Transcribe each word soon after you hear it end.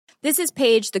This is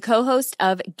Paige, the co-host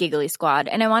of Giggly Squad,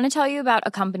 and I want to tell you about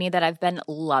a company that I've been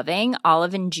loving,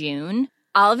 Olive and June.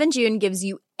 Olive and June gives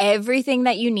you everything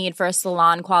that you need for a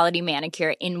salon-quality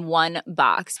manicure in one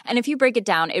box. And if you break it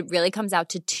down, it really comes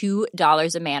out to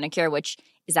 $2 a manicure, which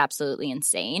is absolutely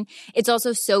insane. It's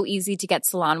also so easy to get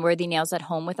salon-worthy nails at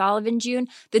home with Olive and June.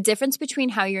 The difference between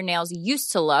how your nails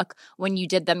used to look when you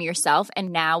did them yourself and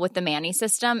now with the Mani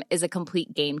system is a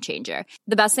complete game changer.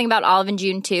 The best thing about Olive and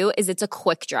June, too, is it's a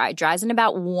quick dry. Dries in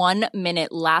about 1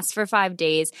 minute, lasts for 5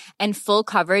 days, and full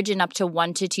coverage in up to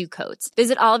 1 to 2 coats.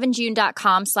 Visit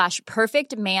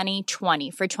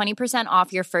oliveandjune.com/perfectmani20 for 20%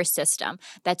 off your first system.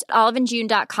 That's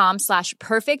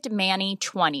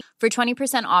oliveandjune.com/perfectmani20 for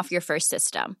 20% off your first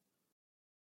system.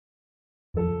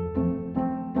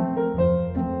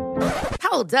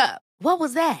 Hold up. What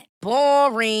was that?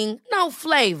 Boring. No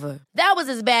flavor. That was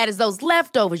as bad as those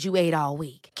leftovers you ate all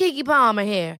week. Keke Palmer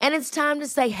here, and it's time to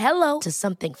say hello to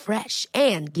something fresh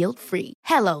and guilt-free.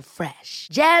 HelloFresh.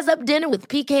 Jazz up dinner with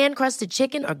pecan-crusted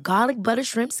chicken or garlic butter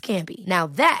shrimp scampi. Now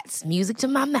that's music to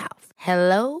my mouth.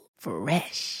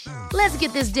 HelloFresh. Let's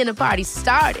get this dinner party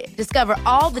started. Discover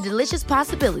all the delicious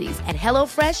possibilities at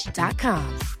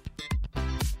HelloFresh.com.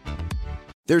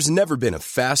 There's never been a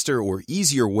faster or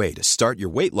easier way to start your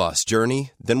weight loss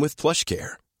journey than with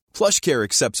PlushCare. PlushCare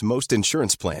accepts most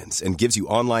insurance plans and gives you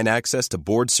online access to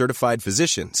board-certified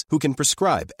physicians who can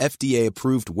prescribe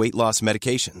FDA-approved weight loss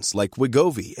medications like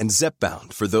Wegovy and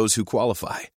Zepbound for those who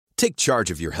qualify. Take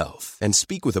charge of your health and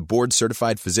speak with a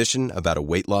board-certified physician about a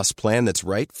weight loss plan that's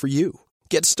right for you.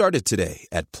 Get started today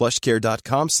at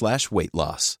plushcare.com/weight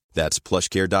loss. That's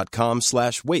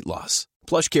plushcare.com/weight loss.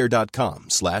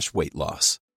 plushcare.com/weight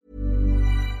loss.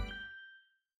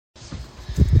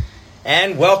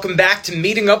 And welcome back to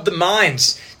Meeting of the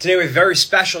Minds. Today we have a very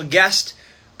special guest,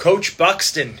 Coach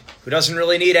Buxton, who doesn't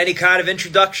really need any kind of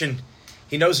introduction.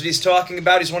 He knows what he's talking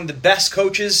about. He's one of the best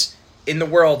coaches in the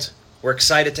world. We're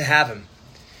excited to have him.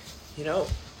 You know,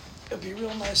 it'd be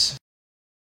real nice.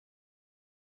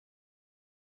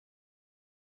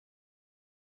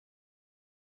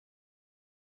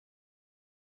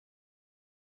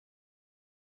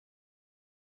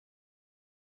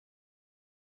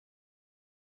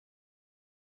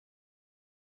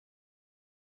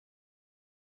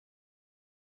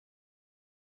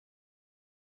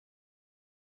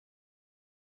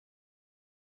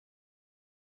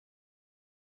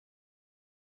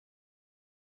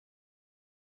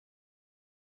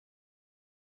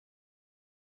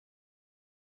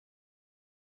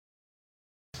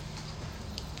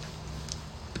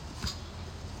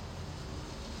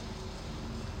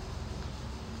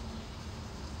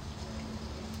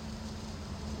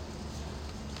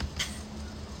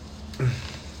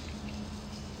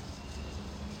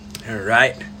 All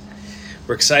right.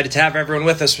 We're excited to have everyone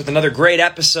with us with another great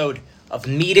episode of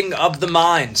Meeting of the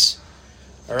Minds.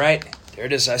 All right. There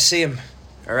it is. I see him.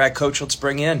 All right, Coach, let's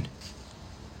bring in.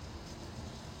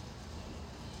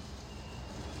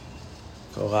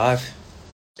 Go live.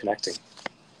 Connecting.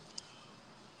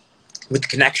 With the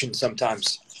connection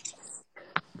sometimes.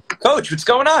 Coach, what's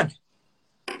going on?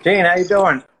 Gene, how you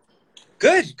doing?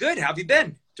 Good, good. How have you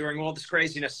been during all this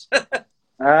craziness?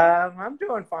 I'm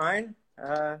doing fine.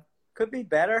 Could be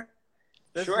better.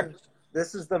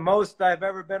 This is the most I've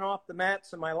ever been off the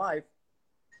mats in my life.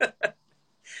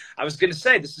 I was going to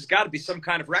say, this has got to be some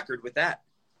kind of record with that.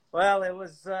 Well, it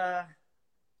was, I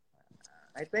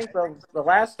think the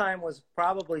last time was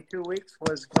probably 2 weeks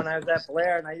was when I was at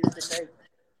Blair, and I used to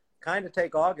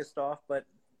take August off, but,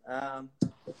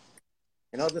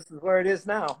 this is where it is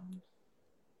now.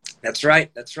 That's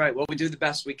right. That's right. Well, we do the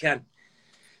best we can.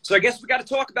 So I guess we got to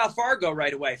talk about Fargo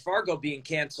right away. Fargo being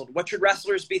canceled. What should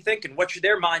wrestlers be thinking? What should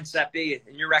their mindset be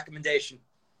in your recommendation?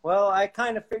 Well, I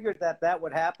kind of figured that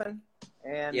would happen.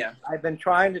 And yeah. I've been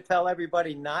trying to tell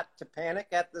everybody not to panic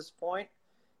at this point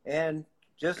and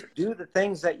just do the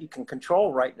things that you can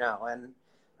control right now. And,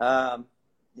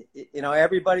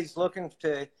 everybody's looking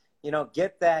to,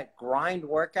 get that grind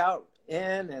workout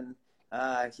in. And,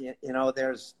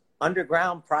 there's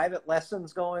underground private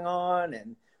lessons going on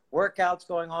and workouts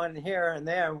going on here and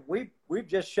there. We've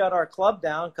just shut our club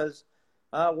down because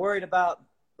worried about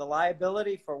the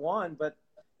liability for one, but,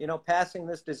 passing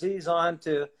this disease on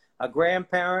to a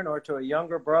grandparent or to a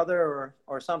younger brother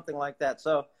or something like that.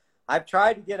 So I've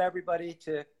tried to get everybody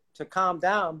to calm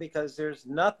down because there's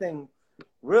nothing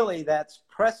really that's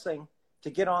pressing to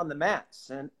get on the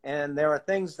mats. And there are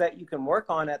things that you can work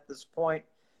on at this point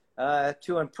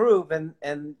to improve.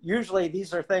 And usually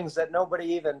these are things that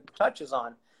nobody even touches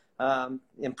on.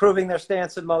 Improving their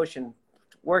stance and motion,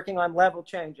 working on level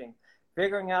changing,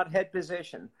 figuring out head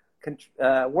position,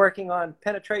 working on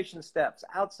penetration steps,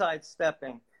 outside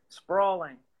stepping,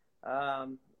 sprawling.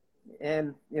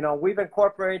 And, we've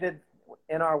incorporated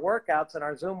in our workouts, in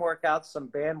our Zoom workouts, some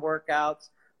band workouts,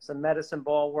 some medicine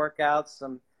ball workouts,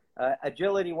 some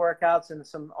agility workouts,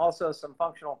 and also some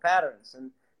functional patterns,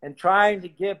 and trying to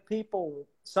give people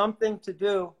something to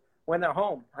do when they're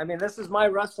home. I mean, this is my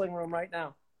wrestling room right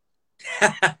now.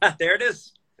 There it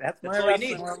is. That's my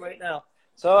wrestling room right now.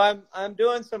 So I'm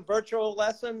doing some virtual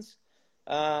lessons.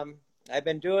 I've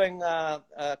been doing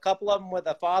a couple of them with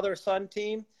a father-son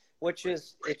team, which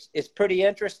is it's pretty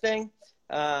interesting.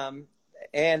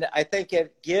 And I think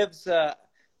it gives a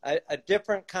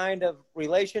different kind of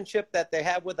relationship that they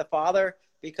have with the father,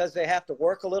 because they have to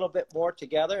work a little bit more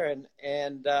together,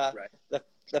 and right.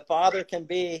 the father can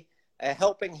be a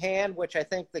helping hand, which I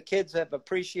think the kids have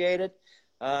appreciated.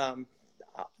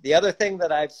 The other thing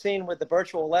that I've seen with the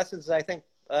virtual lessons is I think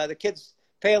the kids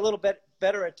pay a little bit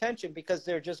better attention, because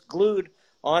they're just glued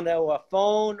onto a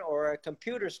phone or a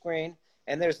computer screen,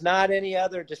 and there's not any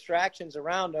other distractions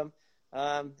around them.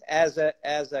 As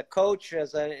a coach,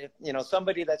 as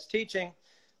somebody that's teaching,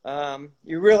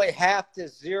 you really have to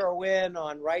zero in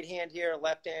on right hand here,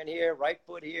 left hand here, right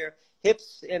foot here,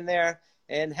 hips in there,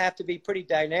 and have to be pretty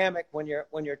dynamic when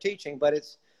you're teaching. But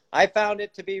I found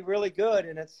it to be really good,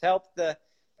 and it's helped the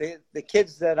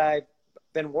kids that I've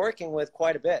been working with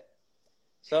quite a bit.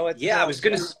 So it's I was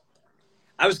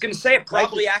gonna say it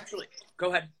probably actually. Go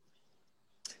ahead.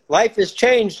 Life has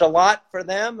changed a lot for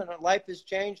them, and life has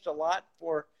changed a lot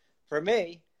for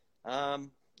me.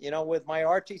 With my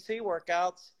RTC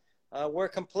workouts, we're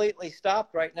completely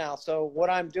stopped right now. So what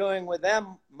I'm doing with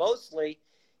them mostly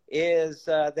is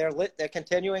they're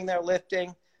continuing their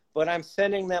lifting, but I'm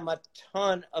sending them a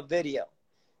ton of video,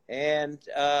 and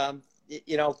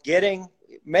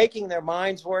making their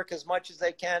minds work as much as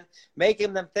they can,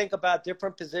 making them think about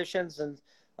different positions. And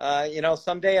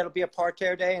someday it'll be a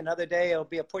parterre day, another day it'll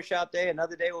be a push-out day,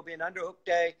 another day will be an underhook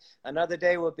day, another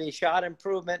day will be shot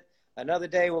improvement, another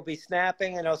day will be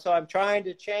snapping. So I'm trying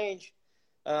to change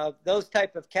those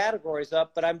type of categories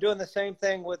up, but I'm doing the same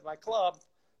thing with my club,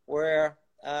 where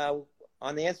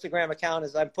on the Instagram account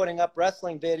is I'm putting up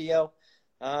wrestling video,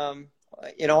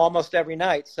 almost every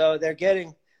night. So they're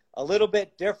getting a little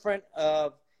bit different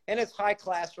and it's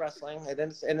high-class wrestling, and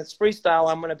it's freestyle.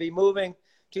 I'm going to be moving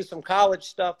to some college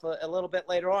stuff a little bit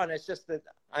later on. It's just that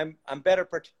I'm better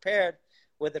prepared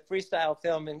with the freestyle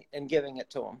film and giving it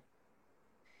to them.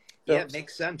 So, yeah, it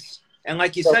makes sense. And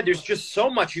like you said, there's just so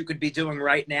much you could be doing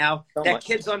right now that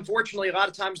kids, unfortunately, a lot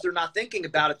of times they're not thinking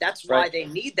about it. That's why they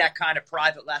need that kind of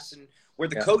private lesson where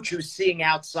the coach who's seeing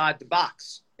outside the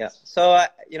box. Yeah. So,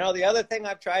 the other thing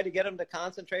I've tried to get them to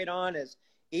concentrate on is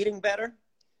eating better.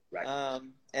 Right.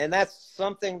 And that's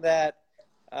something that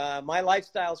my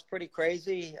lifestyle is pretty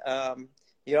crazy. I'm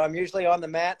usually on the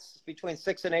mats between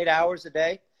 6 and 8 hours a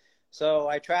day. So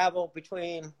I travel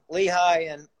between Lehigh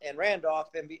and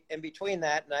Randolph in between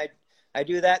that. And I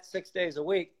do that 6 days a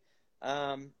week.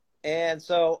 And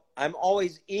so I'm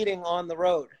always eating on the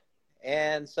road.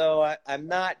 And so I'm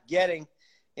not getting,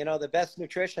 the best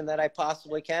nutrition that I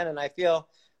possibly can. And I feel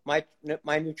my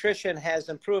nutrition has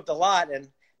improved a lot. And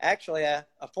actually a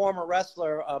former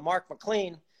wrestler, Mark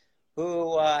McLean,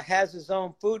 who has his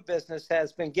own food business,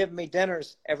 has been giving me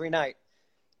dinners every night.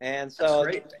 And so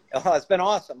it's been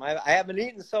awesome. I haven't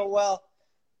eaten so well,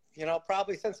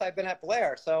 probably since I've been at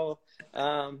Blair. So,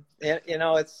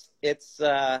 it's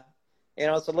a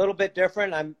little bit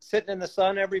different. I'm sitting in the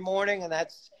sun every morning, and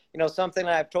that's, something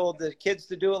I've told the kids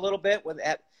to do a little bit with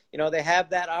that. They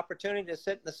have that opportunity to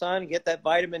sit in the sun and get that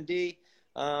vitamin D.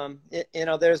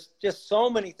 There's just so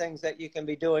many things that you can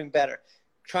be doing better.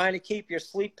 Trying to keep your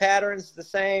sleep patterns the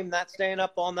same, not staying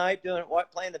up all night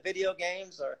playing the video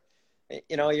games, or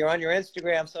you're on your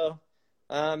Instagram. So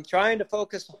trying to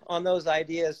focus on those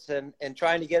ideas and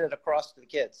trying to get it across to the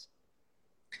kids.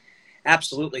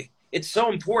 Absolutely. It's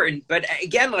so important. But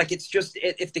again, it's just,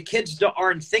 if the kids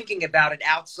aren't thinking about it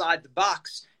outside the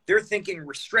box, they're thinking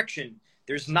restriction.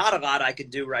 There's not a lot I could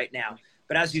do right now.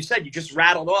 But as you said, you just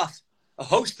rattled off a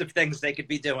host of things they could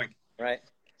be doing. Right.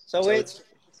 So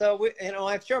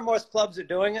I'm sure most clubs are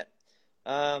doing it.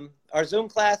 Our Zoom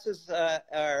classes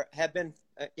have been,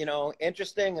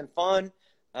 interesting and fun.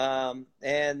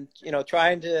 And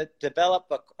trying to develop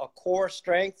a core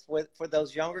strength for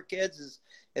those younger kids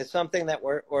is something that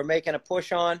we're making a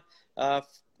push on.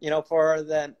 For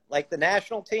the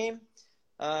national team,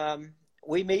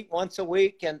 we meet once a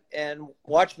week and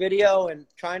watch video and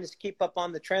trying to keep up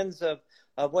on the trends of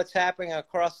what's happening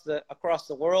across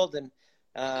the world, and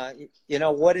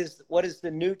what is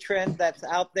the new trend that's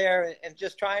out there, and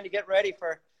just trying to get ready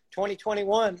for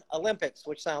 2021 Olympics,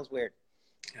 which sounds weird.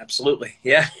 Absolutely.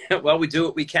 Yeah. Well, we do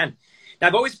what we can. Now,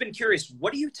 I've always been curious,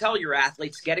 what do you tell your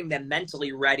athletes getting them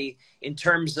mentally ready in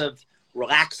terms of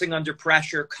relaxing under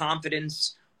pressure,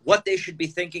 confidence, what they should be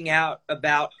thinking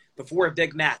about before a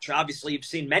big match? Obviously, you've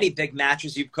seen many big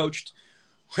matches. You've coached,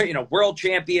 world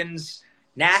champions,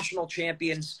 national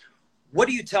champions. What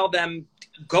do you tell them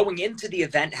going into the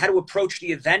event, how to approach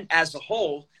the event as a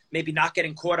whole, maybe not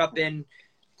getting caught up in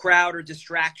crowd or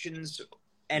distractions,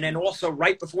 and then also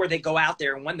right before they go out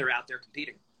there and when they're out there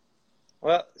competing?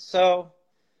 Well, so,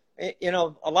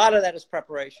 a lot of that is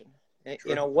preparation.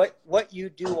 Sure. What you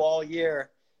do all year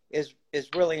is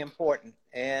really important,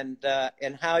 and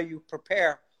how you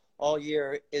prepare all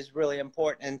year is really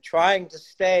important, and trying to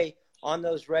stay on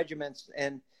those regiments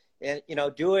and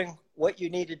doing what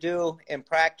you need to do in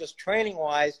practice training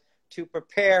wise to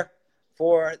prepare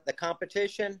for the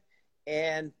competition,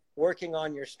 and working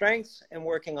on your strengths and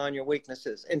working on your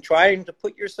weaknesses, and trying to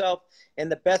put yourself in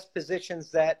the best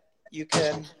positions that you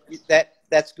can,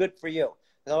 that's good for you.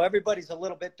 So everybody's a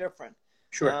little bit different.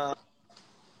 Sure.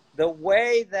 The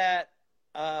way that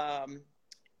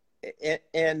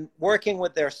in working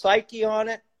with their psyche on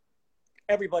it,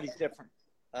 everybody's different.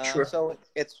 Sure. So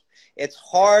it's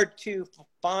hard to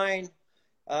find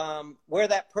where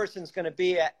that person's going to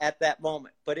be at that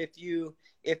moment. But if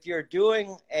you're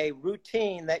doing a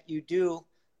routine that you do,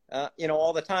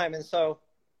 all the time, and so,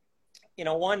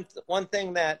 one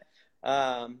thing that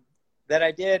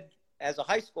I did as a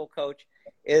high school coach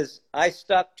is I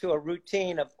stuck to a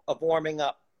routine of warming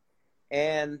up,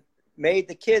 and made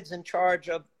the kids in charge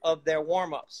of their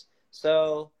warm-ups.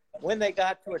 So when they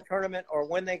got to a tournament or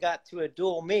when they got to a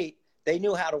dual meet, they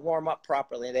knew how to warm up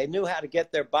properly. They knew how to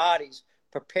get their bodies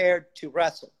prepared to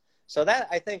wrestle. So that,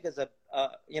 I think, is a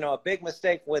big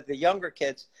mistake with the younger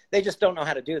kids. They just don't know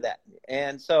how to do that.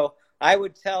 And so I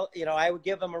would I would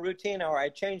give them a routine, or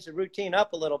I'd change the routine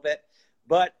up a little bit.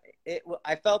 But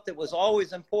I felt it was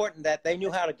always important that they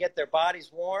knew how to get their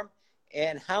bodies warm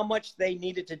and how much they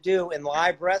needed to do in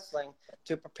live wrestling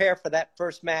to prepare for that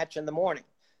first match in the morning.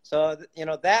 So,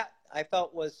 that I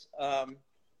felt was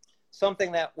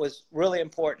something that was really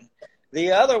important.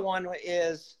 The other one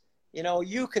is,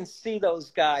 you can see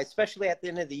those guys, especially at the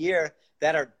end of the year,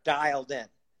 that are dialed in.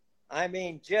 I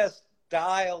mean, just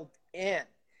dialed in.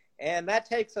 And that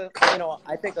takes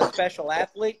I think a special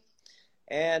athlete.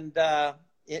 And,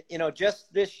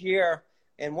 just this year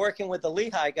in working with the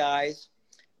Lehigh guys,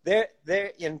 they're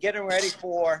in getting ready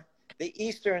for the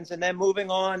Easterns and then moving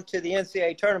on to the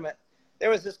NCAA tournament. There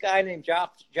was this guy named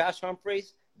Josh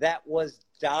Humphreys that was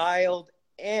dialed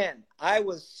in. I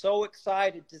was so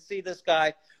excited to see this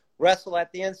guy wrestle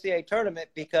at the NCAA tournament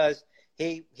because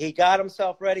he got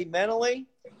himself ready mentally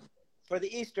for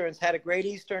the Easterns, had a great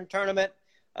Eastern tournament,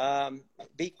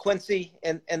 beat Quincy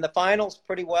in the finals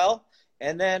pretty well.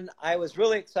 And then I was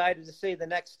really excited to see the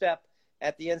next step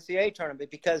at the NCAA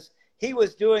tournament because he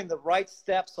was doing the right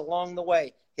steps along the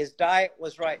way. His diet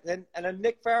was right. And then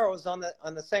Nick Farrow was on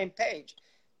the same page.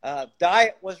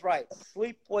 Diet was right.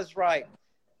 Sleep was right.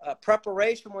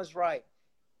 Preparation was right.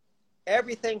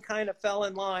 Everything kind of fell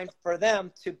in line for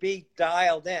them to be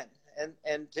dialed in.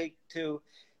 And to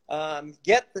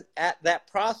get at that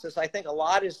process, I think a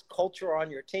lot is culture on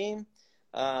your team,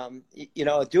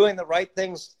 doing the right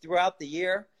things throughout the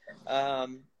year.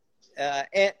 And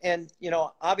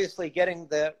obviously getting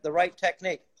the right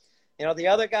technique. The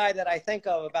other guy that I think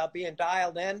of about being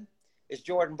dialed in is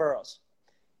Jordan Burroughs.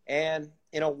 And,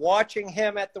 watching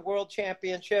him at the World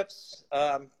Championships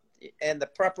and the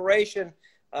preparation.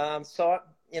 At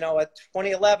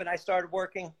 2011, I started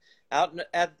working out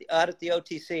at the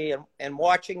OTC, and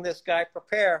watching this guy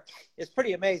prepare is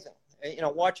pretty amazing.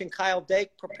 Watching Kyle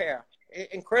Dake prepare,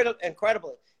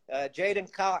 incredibly.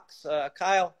 Jaden Cox,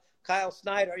 Kyle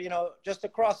Snyder, just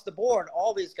across the board,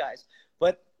 all these guys.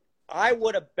 But I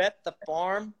would have bet the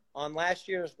farm on last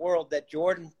year's World that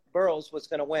Jordan Burroughs was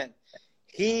going to win.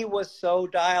 He was so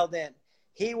dialed in.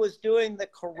 He was doing the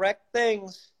correct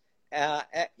things,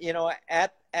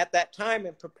 at that time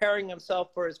and preparing himself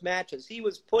for his matches. He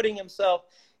was putting himself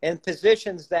in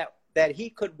positions that he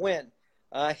could win.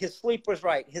 His sleep was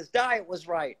right. His diet was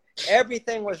right.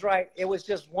 Everything was right. It was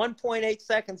just 1.8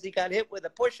 seconds he got hit with a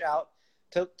push out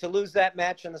to lose that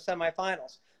match in the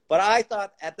semifinals. But I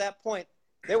thought at that point,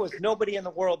 there was nobody in the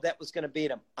world that was going to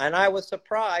beat him. And I was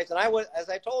surprised. And as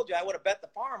I told you, I would have bet the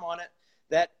farm on it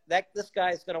that this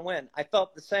guy is going to win. I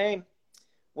felt the same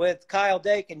with Kyle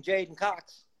Dake and Jaden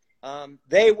Cox.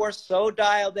 They were so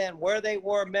dialed in where they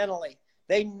were mentally.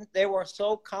 They were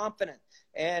so confident.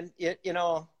 And,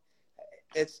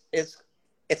 it's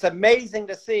it's amazing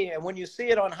to see. And when you see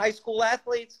it on high school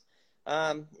athletes,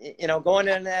 going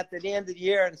in at the end of the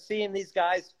year and seeing these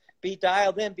guys be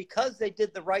dialed in because they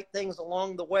did the right things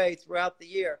along the way throughout the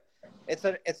year, it's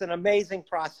an amazing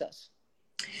process.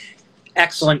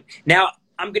 Excellent. Now,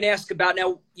 I'm going to ask about,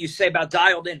 now you say about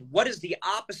dialed in. What does the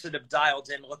opposite of dialed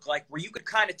in look like, where you could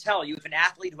kind of tell you have an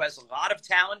athlete who has a lot of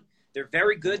talent, they're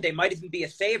very good, they might even be a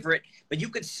favorite, but you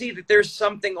could see that there's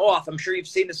something off? I'm sure you've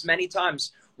seen this many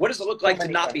times. What does it look like to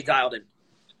not be dialed in?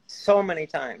 So many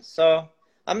times. So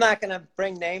I'm not going to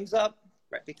bring names up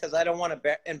because I don't want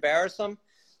to embarrass them,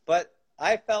 but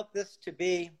I felt this to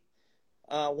be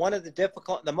one of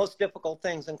the most difficult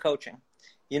things in coaching.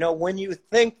 When you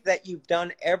think that you've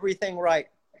done everything right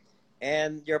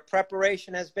and your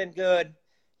preparation has been good,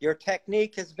 your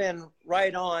technique has been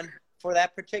right on for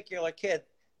that particular kid,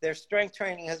 their strength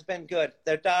training has been good,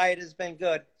 their diet has been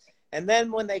good, and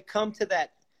then when they come to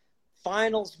that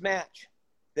finals match,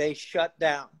 they shut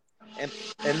down. And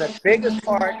the biggest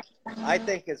part, I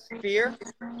think, is fear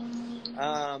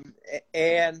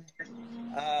and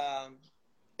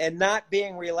not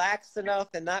being relaxed enough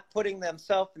and not putting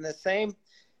themselves in the same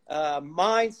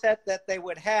mindset that they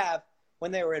would have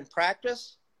when they were in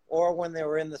practice or when they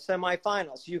were in the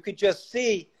semifinals. You could just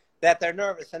see that they're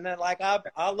nervous. And then,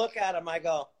 I'll look at them, I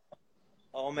go,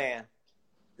 oh, man,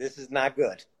 this is not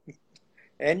good.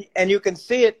 And you can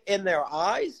see it in their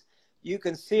eyes. You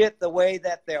can see it the way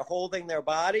that they're holding their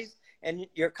bodies. And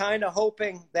you're kind of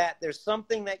hoping that there's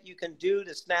something that you can do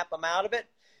to snap them out of it.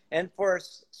 And for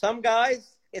some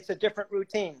guys, it's a different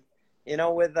routine.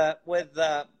 With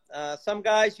some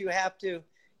guys, you have to,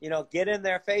 get in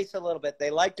their face a little bit. They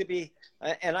like to be,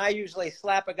 and I usually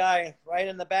slap a guy right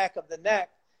in the back of the neck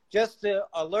just to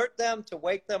alert them, to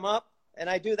wake them up. And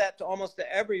I do that to almost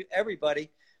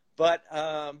everybody. But,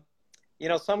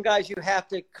 some guys you have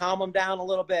to calm them down a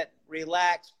little bit,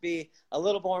 relax, be a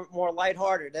little more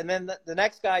lighthearted. And then the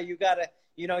next guy, you got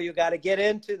to get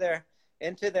into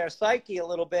their psyche a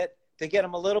little bit to get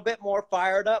them a little bit more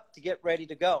fired up to get ready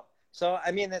to go. So,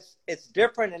 it's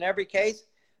different in every case.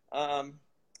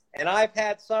 And I've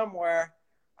had some where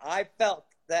I felt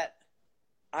that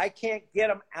I can't get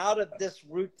them out of this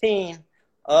routine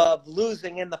of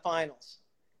losing in the finals.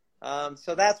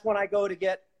 So that's when I go to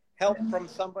get help from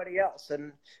somebody else.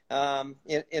 And,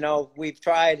 we've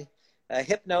tried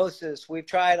hypnosis. We've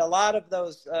tried a lot of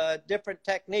those different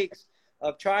techniques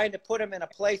of trying to put them in a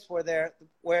place where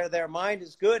their mind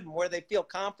is good and where they feel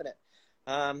confident.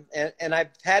 And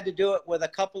I've had to do it with a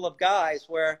couple of guys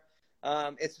where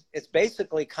it's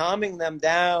basically calming them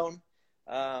down,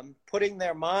 putting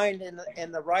their mind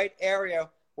in the right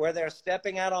area where they're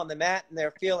stepping out on the mat and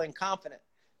they're feeling confident.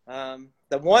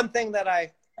 The one thing that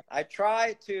I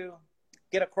try to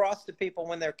get across to people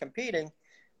when they're competing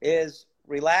is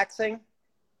relaxing,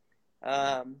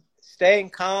 staying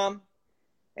calm,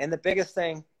 and the biggest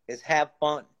thing is have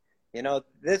fun.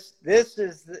 This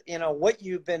is, what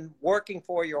you've been working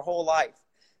for your whole life.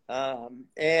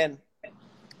 And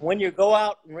when you go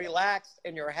out and relax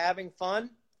and you're having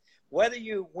fun, whether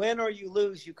you win or you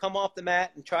lose, you come off the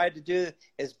mat and try to do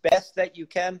as best that you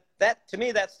can. That, to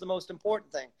me, that's the most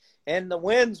important thing. And the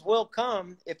wins will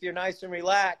come if you're nice and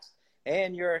relaxed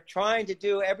and you're trying to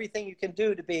do everything you can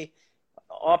do to be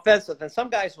offensive. And some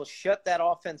guys will shut that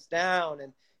offense down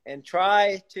and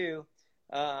try to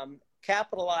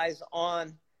capitalize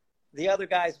on the other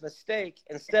guy's mistake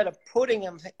instead of putting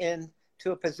him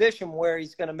into a position where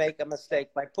he's going to make a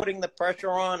mistake by putting the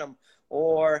pressure on him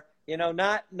or,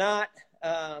 not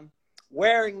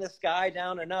wearing this guy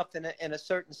down enough in a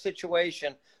certain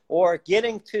situation or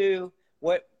getting to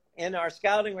what in our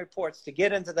scouting reports to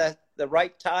get into the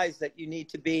right ties that you need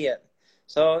to be in.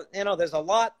 So, there's a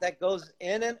lot that goes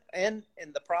in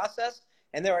the process.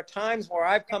 And there are times where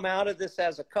I've come out of this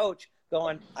as a coach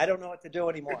going, I don't know what to do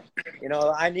anymore.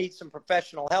 I need some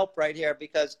professional help right here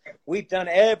because we've done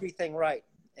everything right.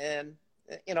 And,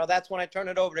 that's when I turn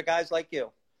it over to guys like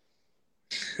you.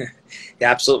 Yeah,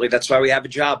 absolutely. That's why we have a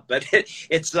job. But it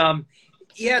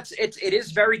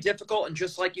is very difficult. And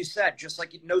just like you said, just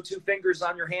like no two fingers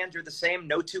on your hand are the same,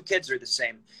 no two kids are the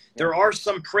same. There are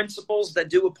some principles that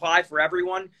do apply for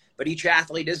everyone, but each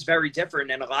athlete is very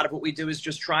different. And a lot of what we do is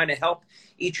just trying to help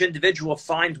each individual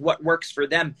find what works for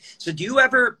them. So do you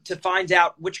ever, to find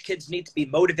out which kids need to be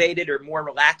motivated or more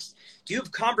relaxed, do you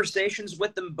have conversations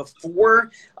with them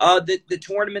before the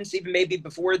tournaments, even maybe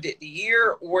before the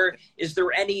year? Or is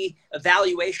there any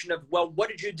evaluation of, well, what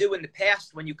did you do in the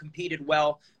past when you competed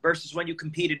well versus when you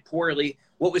competed poorly?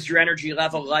 What was your energy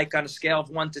level like on a scale of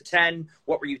 1 to 10?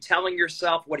 What were you telling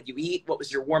yourself? What did you eat? What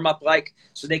was your warm-up like?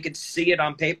 So they could see it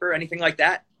on paper, anything like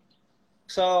that?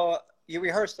 So you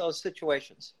rehearse those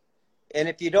situations. And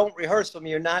if you don't rehearse them,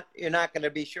 you're not going to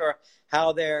be sure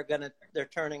how they're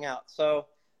turning out. So,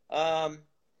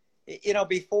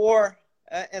 before,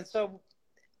 and so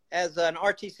as an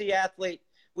RTC athlete,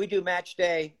 we do match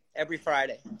day every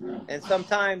Friday. And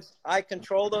sometimes I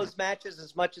control those matches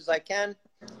as much as I can.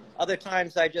 Other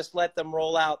times I just let them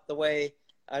roll out the way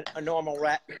a normal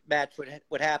match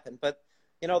would happen. But,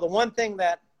 the one thing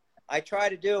that I try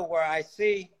to do where I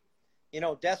see,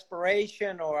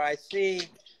 desperation or I see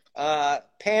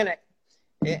panic,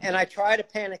 and I try to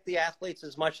panic the athletes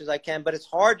as much as I can, but it's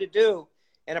hard to do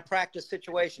in a practice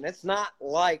situation. It's not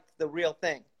like the real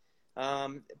thing.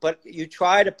 But you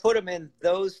try to put them in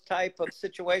those type of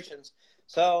situations.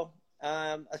 So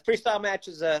a freestyle match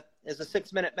is a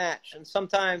 6-minute match. And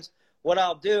sometimes what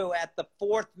I'll do at the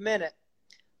 4th minute,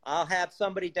 I'll have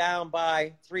somebody down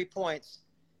by 3 points,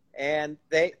 and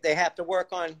they have to work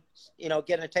on,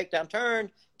 getting a takedown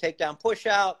turn, takedown push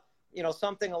out,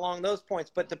 something along those points,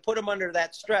 but to put them under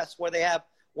that stress where they have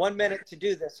 1 minute to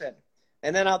do this in.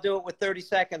 And then I'll do it with 30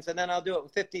 seconds, and then I'll do it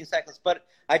with 15 seconds. But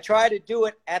I try to do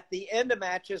it at the end of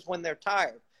matches when they're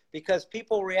tired, because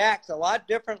people react a lot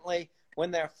differently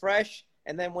when they're fresh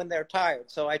and then when they're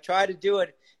tired. So I try to do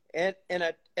it in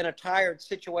a tired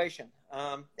situation.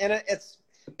 And it's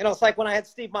like when I had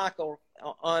Steve Mockel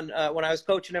on when I was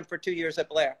coaching him for 2 years at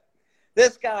Blair.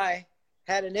 This guy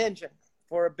had an engine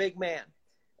for a big man.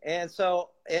 And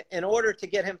so in order to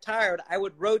get him tired, I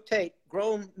would rotate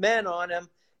grown men on him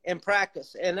in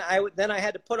practice. And then I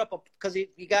had to put up because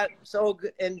he got so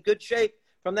in good shape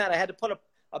from that, I had to put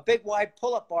a big wide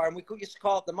pull-up bar, and we used to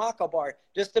call it the Mako bar,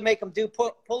 just to make him do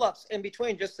pull-ups in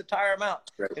between, just to tire him out.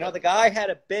 Right. The guy had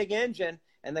a big engine,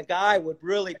 and the guy would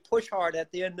really push hard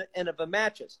at the end of the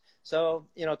matches. So,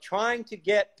 trying to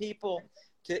get people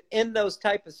in those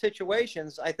type of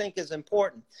situations, I think is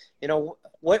important.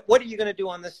 What are you going to do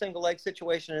on this single leg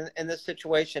situation in this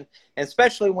situation? And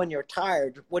especially when you're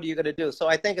tired, what are you going to do? So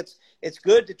I think it's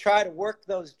good to try to work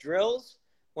those drills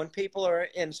when people are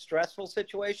in stressful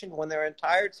situations, when they're in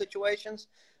tired situations.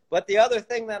 But the other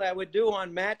thing that I would do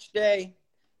on match day,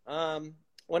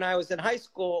 when I was in high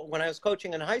school, when I was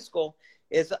coaching in high school,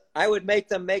 is I would make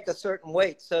them make a certain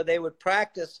weight. So they would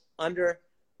practice under,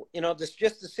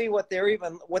 just to see what they're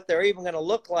even going to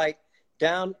look like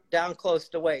down close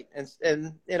to weight. And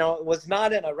it was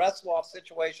not in a wrestle off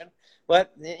situation,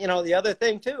 but the other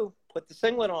thing too, put the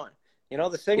singlet on.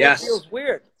 The singlet feels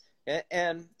weird.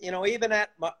 And even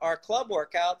at our club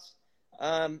workouts,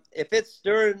 if it's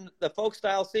during the folk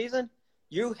style season,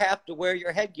 you have to wear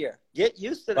your headgear. Get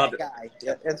used to that guy.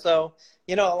 And so,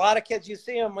 a lot of kids, you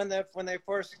see them when they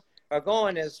first are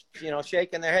going is,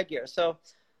 shaking their headgear. So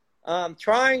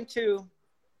trying to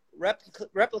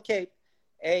replicate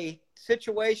a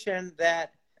situation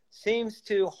that seems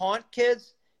to haunt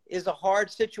kids is a hard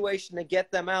situation to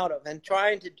get them out of. And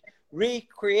trying to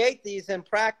recreate these in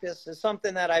practice is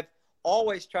something that I've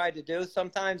always tried to do,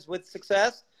 sometimes with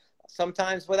success,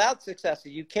 sometimes without success.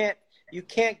 You can't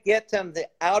get them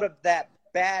out of that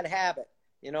bad habit,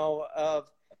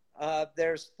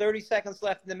 there's 30 seconds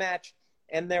left in the match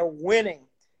and they're winning.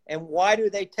 And why do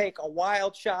they take a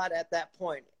wild shot at that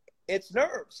point? It's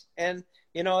nerves. And,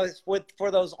 it's for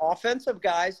those offensive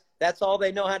guys, that's all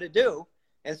they know how to do.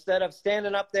 Instead of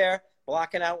standing up there,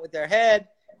 blocking out with their head,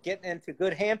 getting into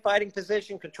good hand fighting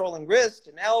position, controlling wrists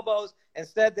and elbows.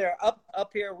 Instead, they're up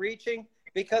here reaching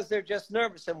because they're just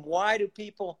nervous. And why do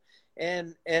people,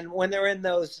 and when they're in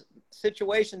those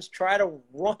situations, try to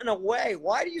run away?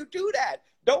 Why do you do that?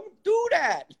 Don't do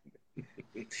that.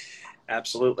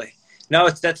 Absolutely. No,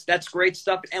 that's great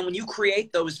stuff. And when you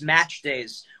create those match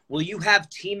days, will you have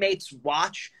teammates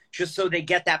watch just so they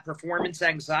get that performance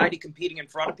anxiety competing in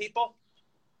front of people?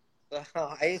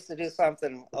 I used to do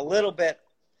something a little bit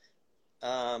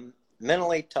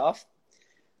mentally tough.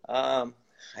 I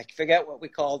forget what we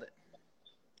called it.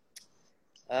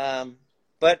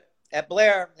 But at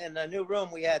Blair, in the new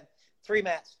room, we had 3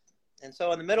 mats. And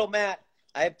so in the middle mat,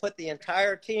 I had put the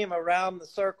entire team around the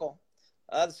circle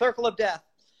of death.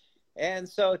 And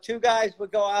so 2 guys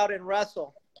would go out and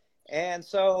wrestle. And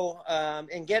so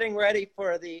in getting ready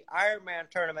for the Ironman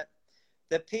tournament,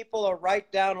 the people are right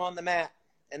down on the mat.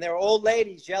 And there are old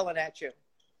ladies yelling at you.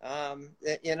 I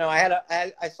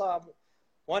saw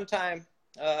one time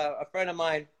a friend of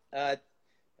mine, the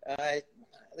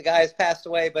guy has passed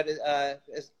away, but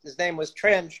his name was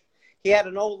Trench. He had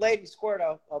an old lady squirt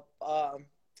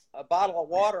a bottle of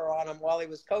water on him while he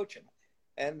was coaching.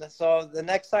 And so the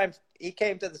next time he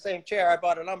came to the same chair, I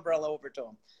brought an umbrella over to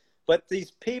him. But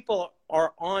these people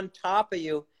are on top of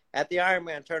you at the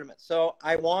Ironman tournament. So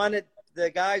I wanted the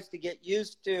guys to get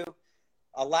used to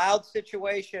a loud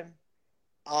situation,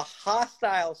 a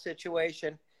hostile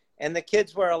situation, and the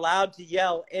kids were allowed to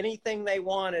yell anything they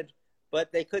wanted,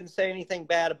 but they couldn't say anything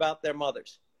bad about their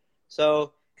mothers.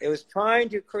 So it was trying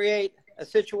to create a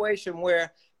situation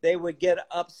where they would get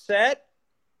upset,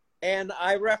 and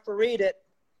I refereed it,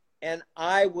 and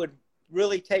I would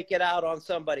really take it out on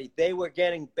somebody. They were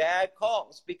getting bad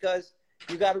calls because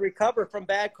you got to recover from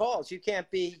bad calls. You can't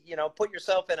be, put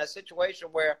yourself in a situation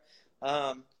where,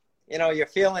 you're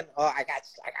feeling, I got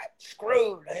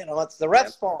screwed. It's the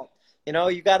ref's fault.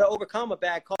 You got to overcome a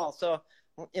bad call. So,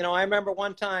 I remember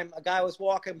one time a guy was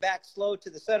walking back slow to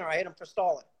the center. I hit him for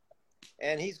stalling.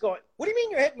 And he's going, what do you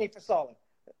mean you're hitting me for stalling?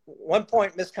 1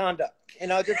 point misconduct.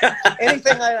 Just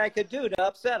anything that I could do to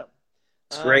upset him.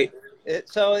 It's great.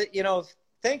 So,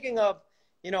 thinking of,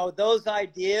 those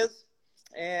ideas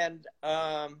and,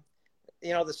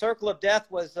 the circle of death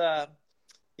was, a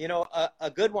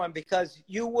good one because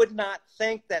you would not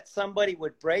think that somebody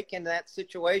would break in that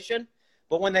situation.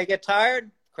 But when they get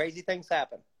tired, crazy things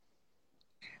happen.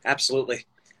 Absolutely.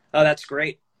 Oh, that's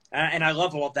great. And I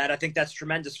love all of that. I think that's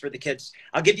tremendous for the kids.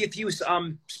 I'll give you a few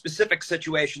specific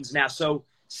situations now. So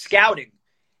scouting,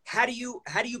 how do you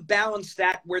balance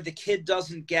that where the kid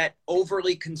doesn't get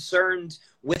overly concerned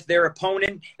with their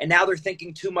opponent and now they're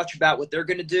thinking too much about what they're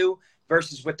going to do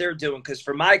versus what they're doing? Because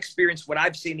from my experience, what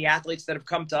I've seen, the athletes that have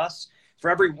come to us, for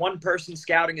every one person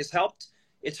scouting has helped,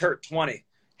 it's hurt 20.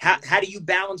 How do you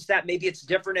balance that? Maybe it's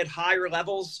different at higher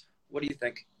levels. What do you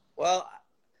think? Well,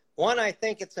 one, I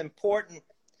think it's important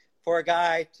for a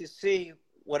guy to see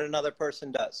what another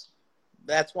person does.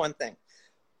 That's one thing.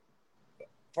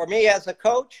 For me as a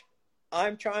coach,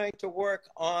 I'm trying to work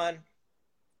on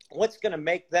what's going to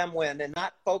make them win and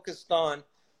not focused on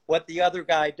what the other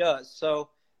guy does. So,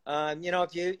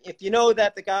 if you know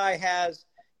that the guy has,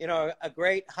 a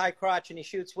great high crotch and he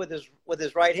shoots with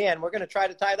his right hand, we're going to try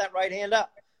to tie that right hand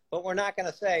up. But we're not going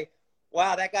to say,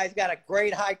 wow, that guy's got a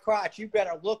great high crotch. You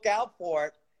better look out for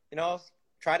it.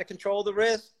 Try to control the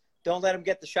wrist. Don't let him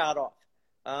get the shot off.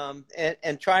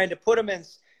 And trying to put him in,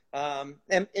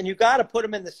 and you got to put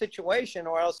them in the situation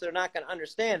or else they're not going to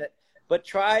understand it. But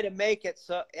try to make it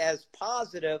so as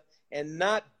positive and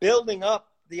not building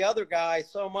up the other guy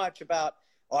so much about,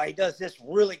 he does this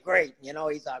really great.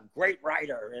 He's a great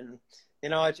writer. And,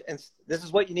 and this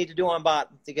is what you need to do on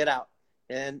bottom to get out.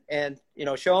 And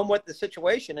show him what the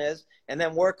situation is and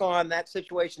then work on that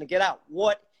situation to get out.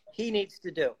 What he needs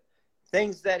to do.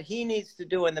 Things that he needs to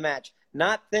do in the match,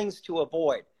 not things to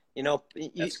avoid.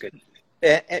 That's good.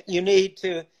 You need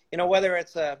to, whether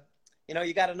it's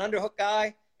you got an underhook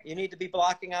guy, you need to be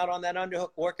blocking out on that underhook,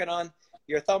 working on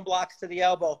your thumb blocks to the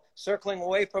elbow, circling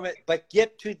away from it, but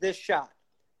get to this shot.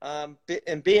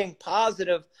 And being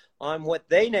positive on what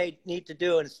they need to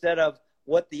do instead of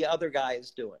what the other guy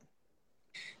is doing.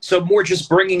 So more just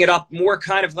bringing it up, more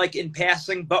kind of like in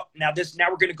passing, but now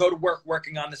we're going to go to work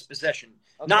working on this position.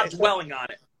 Okay, not dwelling on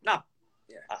it.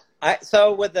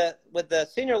 So with the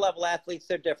senior level athletes,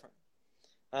 they're different.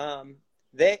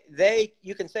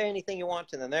 You can say anything you want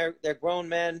to them. They're grown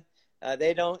men.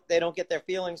 They don't get their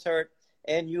feelings hurt,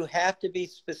 and you have to be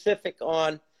specific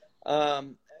on what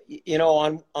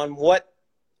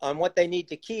they need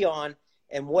to key on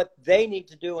and what they need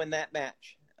to do in that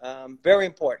match. Very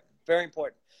important. Very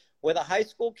important. With a high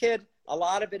school kid, a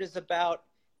lot of it is about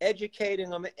educating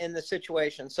them in the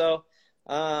situation. So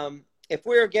if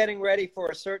we were getting ready for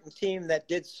a certain team that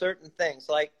did certain things,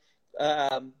 like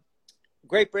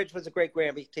Great Bridge was a great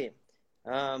Granby team.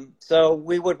 So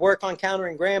we would work on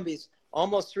countering Granby's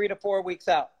almost 3 to 4 weeks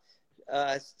out.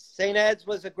 St. Ed's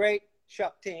was a great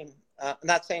shuck team.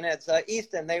 Not St. Ed's,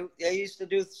 Easton. They used to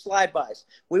do slide-bys.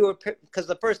 Because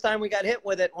the first time we got hit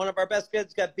with it, one of our best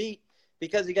kids got beat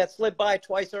because he got slid by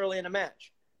twice early in the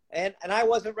match. And I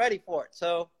wasn't ready for it.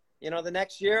 So, the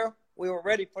next year we were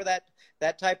ready for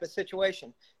that type of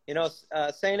situation.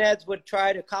 St. Ed's would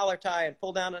try to collar tie and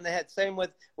pull down on the head. Same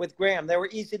with Graham. They were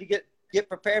easy to get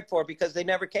prepared for because they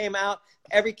never came out.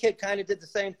 Every kid kind of did the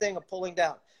same thing of pulling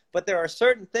down. But there are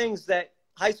certain things that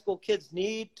high school kids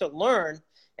need to learn,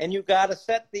 and you got to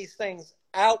set these things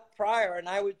out prior. And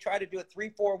I would try to do it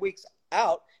 3-4 weeks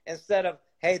out instead of,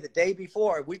 hey, the day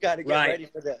before, we got to get ready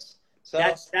for this. So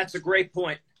that's a great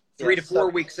point. 3 to 4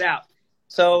 weeks out.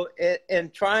 So in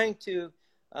trying to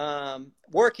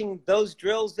working those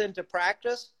drills into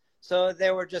practice, so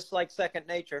they were just like second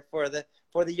nature for the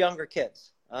younger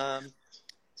kids. There's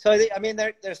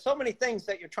so many things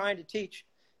that you're trying to teach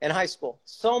in high school.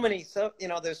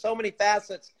 There's so many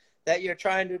facets that you're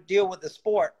trying to deal with the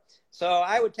sport. So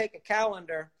I would take a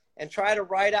calendar and try to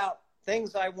write out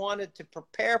things I wanted to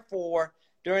prepare for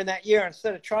during that year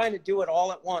instead of trying to do it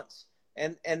all at once.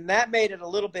 And that made it a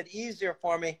little bit easier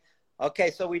for me.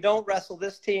 Okay, so we don't wrestle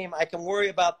this team. I can worry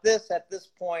about this at this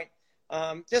point.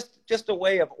 Just a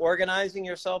way of organizing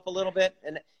yourself a little bit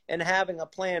and having a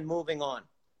plan moving on.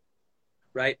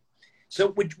 Right. So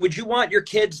would you want your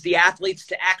kids, the athletes,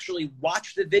 to actually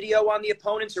watch the video on the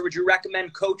opponents, or would you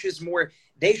recommend coaches more,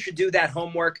 they should do that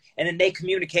homework and then they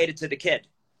communicate it to the kid?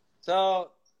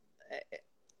 So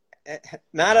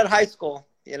not at high school,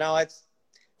 you know,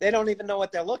 they don't even know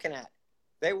what they're looking at.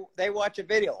 They watch a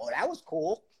video. Oh, that was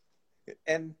cool.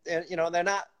 And you know, they're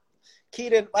not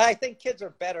keyed in. I think kids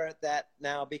are better at that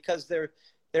now because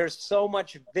there's so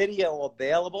much video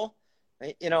available.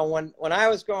 You know, when I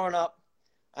was growing up,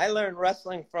 I learned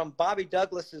wrestling from Bobby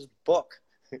Douglas's book,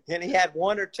 and he had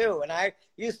one or two, and I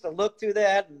used to look through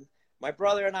that, and my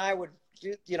brother and I would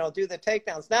do the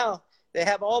takedowns. Now they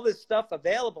have all this stuff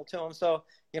available to them, so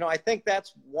you know, I think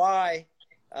that's why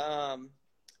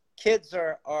kids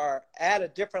are at a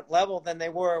different level than they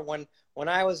were when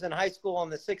I was in high school in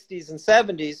the 60s and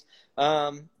 70s.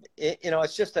 You know,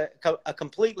 it's just a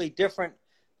completely different.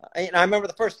 I remember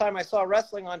the first time I saw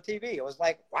wrestling on TV, it was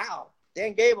like, wow,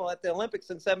 Dan Gable at the Olympics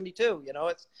in 72. You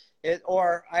know,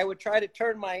 or I would try to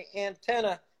turn my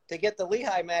antenna to get the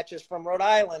Lehigh matches from Rhode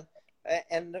Island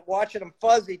and watching them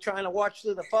fuzzy, trying to watch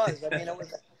through the fuzz. I mean,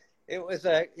 it was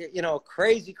a you know,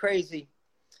 crazy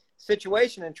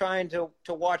situation and trying to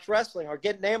watch wrestling, or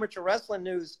getting amateur wrestling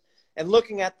news and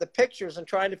looking at the pictures and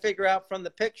trying to figure out from the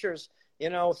pictures, you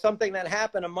know, something that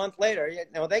happened a month later. You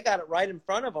know, they got it right in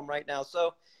front of them right now.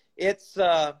 So it's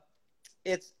I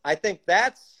think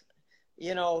that's,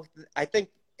 you know, I think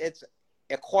it's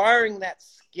acquiring that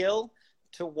skill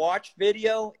to watch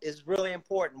video is really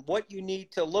important. What you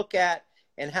need to look at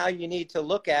and how you need to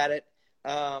look at it.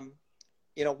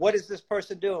 You know, what is this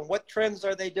person doing? What trends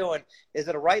are they doing? Is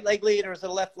it a right leg lead or is it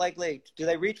a left leg lead? Do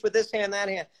they reach with this hand, that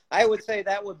hand? I would say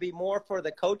that would be more for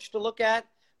the coach to look at,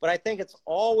 but I think it's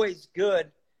always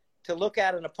good to look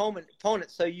at an opponent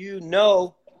so you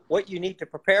know what you need to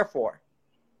prepare for.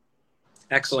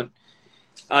 Excellent.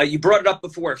 You brought it up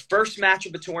before. First match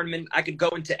of a tournament. I could go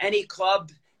into any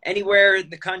club, anywhere in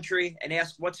the country, and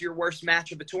ask, what's your worst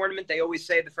match of a tournament? They always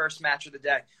say the first match of the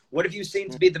day. What have you seen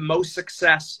to be the most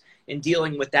success in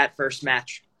dealing with that first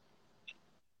match?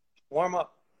 Warm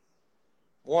up,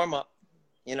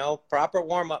 you know, proper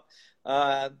warm up.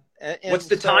 What's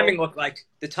the timing look like?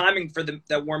 The timing for the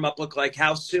warm up look like?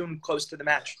 How soon close to the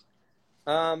match?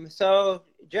 So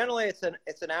generally it's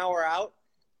an hour out.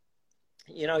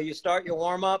 You know, you start your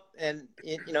warm up and,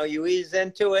 you know, you ease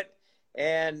into it.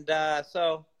 And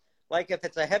so like if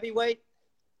it's a heavyweight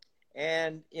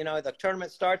and, you know, the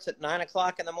tournament starts at 9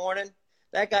 o'clock in the morning,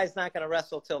 that guy's not going to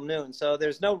wrestle till noon. So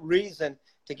there's no reason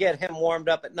to get him warmed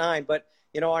up at 9. But,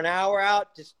 you know, an hour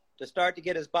out just to start to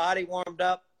get his body warmed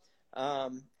up,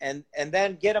 and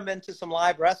then get him into some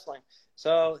live wrestling.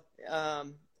 So,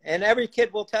 and every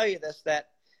kid will tell you this, that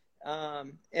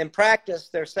in practice,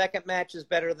 their second match is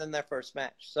better than their first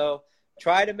match. So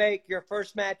try to make your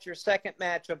first match your second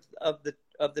match of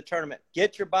the tournament.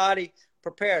 Get your body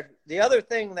prepared. The other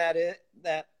thing that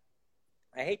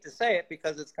I hate to say it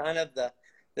because it's kind of the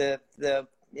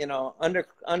you know,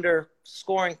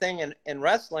 underscoring thing in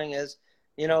wrestling is,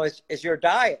 you know, is your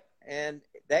diet, and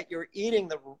that you're eating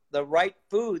the right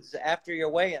foods after your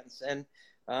weigh-ins. And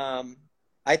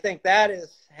I think that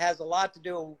has a lot to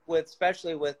do with,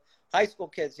 especially with high school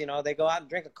kids. You know, they go out and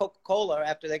drink a Coca-Cola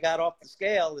after they got off the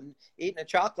scale and eating a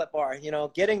chocolate bar. You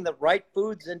know, getting the right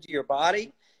foods into your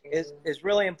body is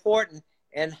really important.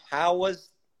 And how was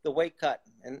the weight cut?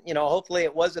 And, you know, hopefully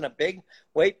it wasn't a big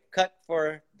weight cut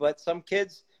but some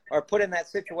kids are put in that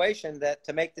situation that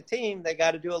to make the team, they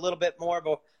got to do a little bit more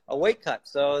of a weight cut.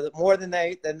 So more than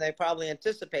they probably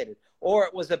anticipated, or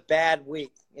it was a bad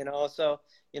week, you know? So,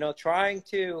 you know, trying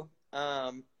to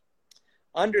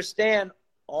understand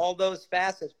all those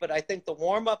facets, but I think the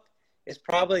warm up is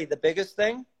probably the biggest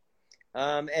thing.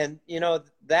 And, you know,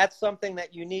 that's something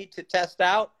that you need to test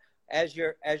out as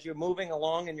you're moving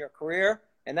along in your career.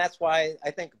 And that's why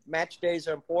I think match days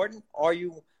are important. Are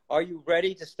you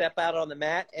ready to step out on the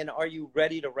mat, and are you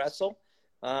ready to wrestle?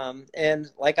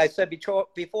 And like I said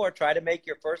before, try to make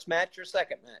your first match your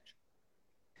second match.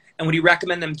 And would you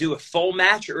recommend them do a full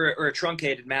match or a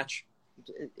truncated match?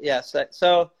 Yes.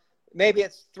 So maybe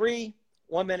it's 3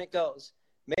 1-minute goes.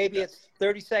 Maybe it's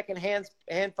 30-second hand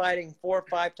fighting 4 or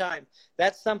 5 times.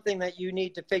 That's something that you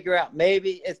need to figure out.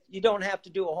 Maybe you don't have to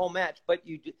do a whole match, but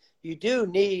you do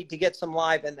need to get some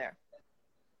live in there.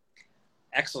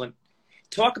 Excellent.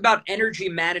 Talk about energy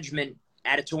management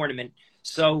at a tournament.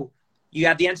 So you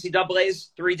have the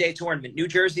NCAA's 3-day tournament, New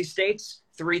Jersey State's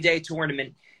 3-day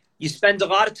tournament. you spend a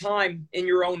lot of time in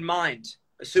your own mind,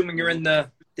 assuming you're in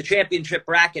the championship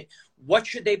bracket. What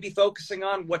should they be focusing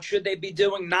on? What should they be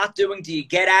doing, not doing? Do you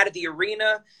get out of the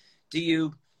arena?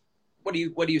 What do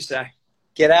you say?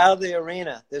 Get out of the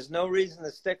arena. There's no reason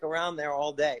to stick around there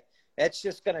all day. That's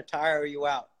just going to tire you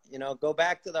out. Go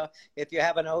back to if you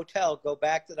have an hotel, go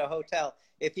back to the hotel.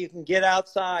 If you can get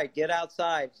outside, get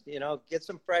outside. Get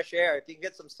some fresh air. If you can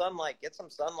get some sunlight, get some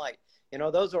sunlight.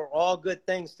 Those are all good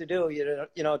things to do.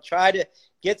 Try to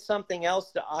get something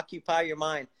else to occupy your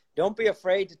mind. Don't be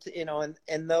afraid to,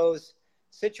 in those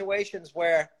situations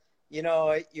where, you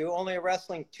only are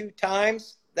wrestling 2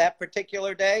 times that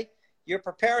particular day, you're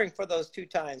preparing for those 2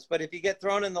 times. But if you get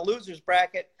thrown in the loser's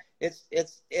bracket,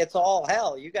 it's all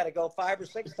hell. You got to go 5 or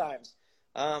 6 times.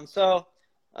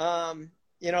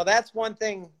 That's one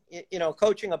thing,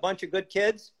 coaching a bunch of good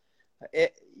kids,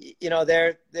 they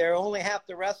only have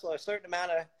to wrestle a certain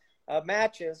amount of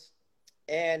matches,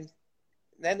 and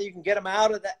then you can get them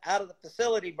out of the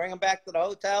facility, bring them back to the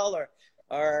hotel,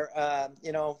 or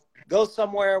go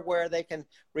somewhere where they can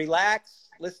relax,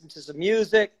 listen to some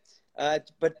music,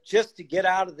 but just to get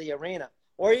out of the arena,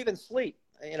 or even sleep.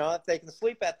 If they can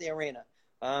sleep at the arena.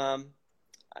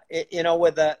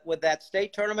 With that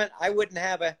state tournament, I wouldn't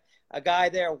have a guy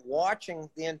there watching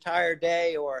the entire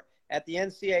day, or at the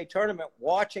NCAA tournament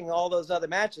watching all those other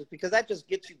matches, because that just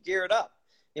gets you geared up.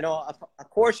 Of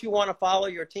course you want to follow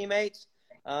your teammates,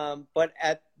 but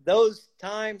at those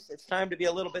times, it's time to be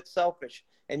a little bit selfish,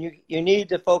 and you need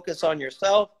to focus on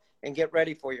yourself and get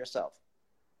ready for yourself.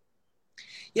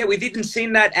 Yeah, we've even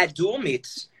seen that at dual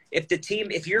meets.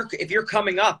 If you're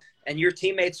coming up and your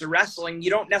teammates are wrestling, you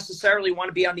don't necessarily want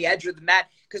to be on the edge of the mat,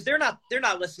 because they're not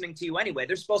listening to you anyway.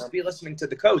 They're supposed to be listening to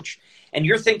the coach, and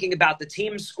you're thinking about the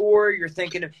team score. You're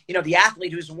thinking of, the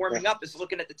athlete who's warming up is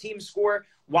looking at the team score,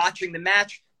 watching the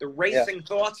match, the racing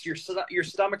thoughts, your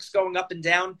stomach's going up and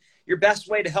down. Your best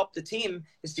way to help the team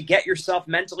is to get yourself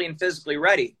mentally and physically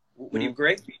ready. Would you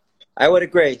agree? I would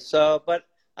agree. But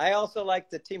I also like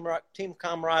the team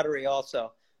camaraderie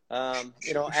also. After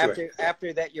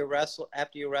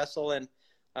you wrestle, and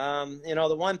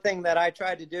the one thing that I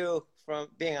tried to do from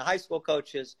being a high school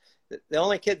coach is the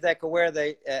only kids that could wear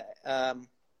the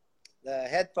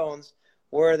headphones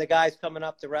were the guys coming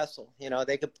up to wrestle.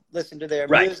 They could listen to their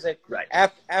music. Right.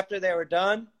 After they were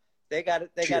done, they got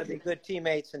to be good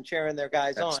teammates and cheering their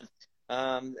guys on.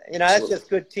 That's just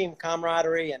good team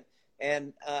camaraderie,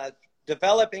 and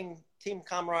developing team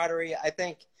camaraderie, I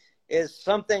think, is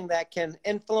something that can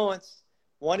influence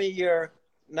one of your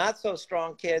not so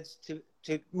strong kids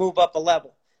to move up a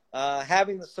level.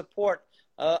 Having the support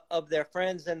of their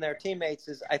friends and their teammates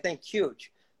is, I think,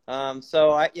 huge.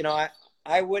 So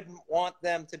I wouldn't want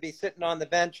them to be sitting on the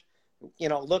bench,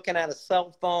 looking at a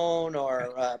cell phone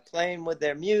or playing with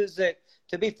their music.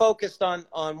 To be focused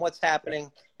on what's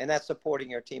happening, and that's supporting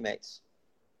your teammates.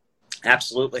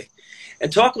 Absolutely.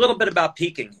 And talk a little bit about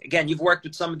peaking. Again, you've worked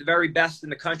with some of the very best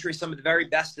in the country, some of the very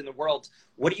best in the world.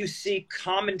 What do you see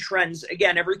common trends?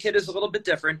 Again, every kid is a little bit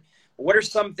different. What are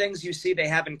some things you see they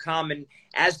have in common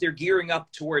as they're gearing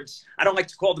up towards, I don't like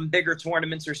to call them bigger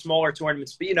tournaments or smaller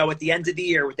tournaments, but, at the end of the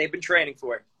year, what they've been training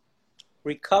for?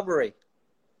 Recovery,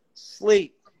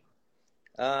 sleep.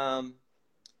 I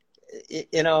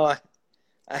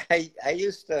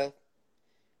used to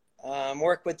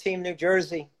work with Team New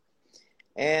Jersey,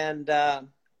 and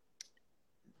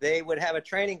they would have a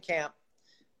training camp,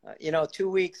 2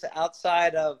 weeks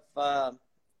outside of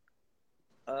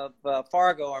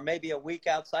Fargo, or maybe a week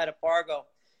outside of Fargo,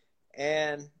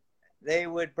 and they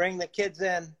would bring the kids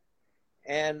in,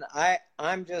 and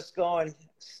I'm just going,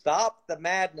 stop the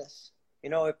madness.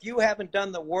 If you haven't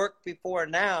done the work before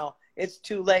now, it's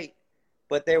too late.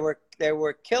 But they were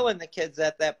killing the kids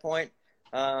at that point.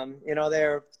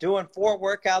 They're doing 4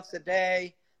 workouts a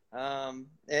day. I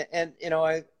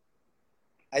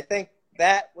think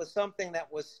that was something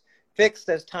that was fixed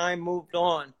as time moved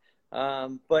on.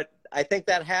 But I think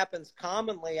that happens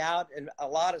commonly out in a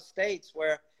lot of states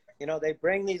where, they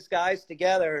bring these guys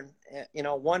together and,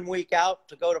 1 week out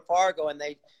to go to Fargo, and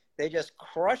they just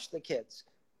crush the kids.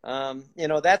 At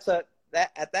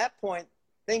that point,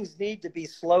 things need to be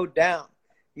slowed down.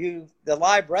 The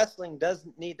live wrestling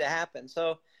doesn't need to happen.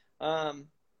 So,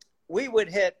 we would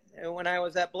hit, when I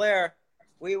was at Blair,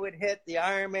 we would hit the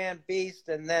Ironman Beast,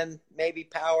 and then maybe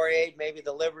Powerade, maybe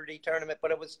the Liberty tournament.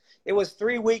 But it was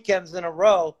 3 weekends in a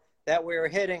row that we were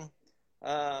hitting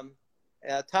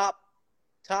top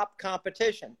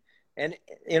competition. And,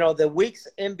 the weeks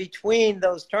in between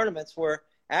those tournaments were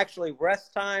actually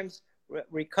rest times,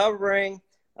 recovering,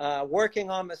 working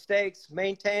on mistakes,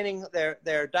 maintaining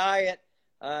their diet,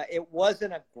 it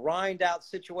wasn't a grind out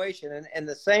situation, and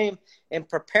the same in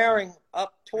preparing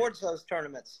up towards those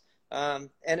tournaments. And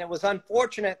it was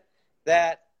unfortunate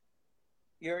that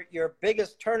your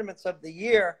biggest tournaments of the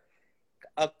year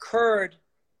occurred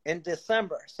in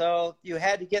December. So you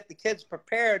had to get the kids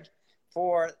prepared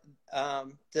for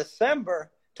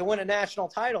December to win a national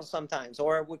title sometimes,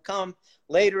 or it would come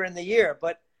later in the year.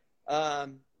 But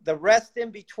the rest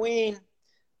in between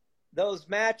those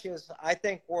matches, I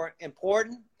think, were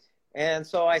important. And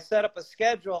so I set up a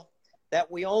schedule that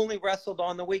we only wrestled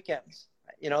on the weekends.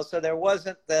 So there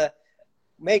wasn't the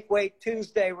make weight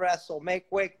Tuesday wrestle, make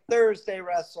weight Thursday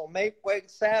wrestle, make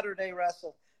weight Saturday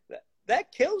wrestle.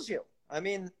 That kills you. I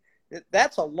mean,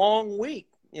 that's a long week,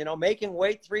 making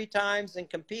weight 3 times and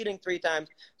competing 3 times.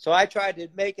 So I tried to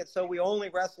make it so we only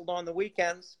wrestled on the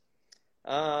weekends.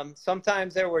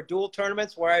 Sometimes there were dual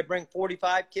tournaments where I bring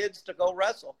 45 kids to go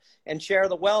wrestle and share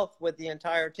the wealth with the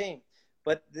entire team.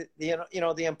 But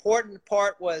the important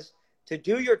part was to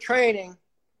do your training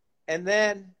and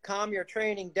then calm your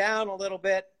training down a little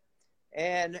bit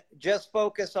and just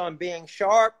focus on being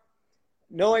sharp,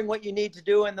 knowing what you need to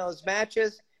do in those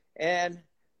matches. And,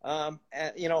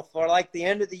 for like the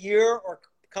end of the year or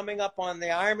coming up on the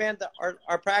Ironman,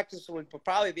 our practice would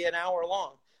probably be an hour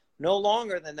long, no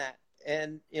longer than that.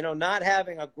 And, not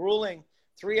having a grueling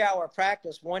 3-hour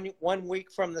practice one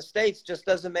week from the States just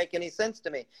doesn't make any sense to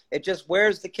me. It just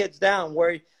wears the kids down,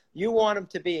 where you want them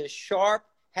to be as sharp,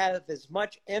 have as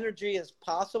much energy as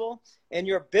possible. And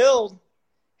your build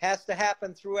has to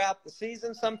happen throughout the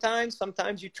season sometimes.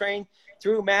 Sometimes you train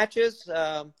through matches.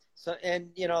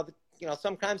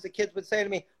 Sometimes the kids would say to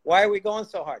me, "Why are we going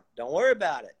so hard?" Don't worry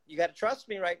about it. You got to trust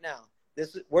me right now.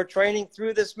 We're training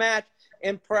through this match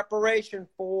in preparation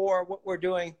for what we're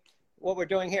doing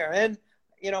here. And,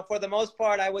 for the most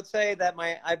part, I would say that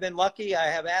I've been lucky. I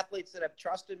have athletes that have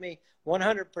trusted me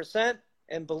 100%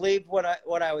 and believed what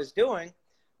I was doing.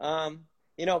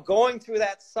 Going through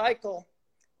that cycle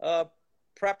of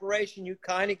preparation, you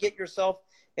kind of get yourself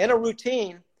in a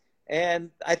routine.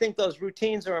 And I think those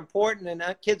routines are important, and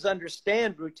kids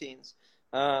understand routines.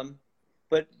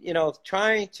 But,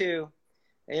 trying to,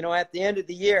 at the end of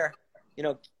the year,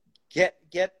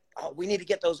 we need to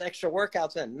get those extra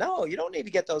workouts in. No, you don't need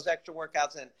to get those extra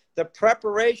workouts in. The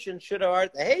preparation the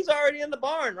hay's already in the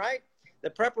barn, right? The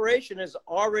preparation is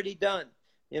already done.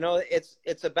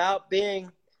 It's about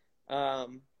being, I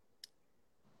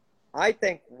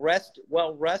think,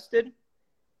 well rested.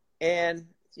 And,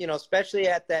 especially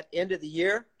at that end of the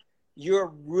year,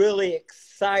 you're really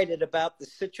excited about the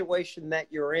situation that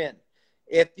you're in.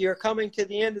 If you're coming to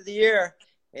the end of the year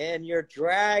and you're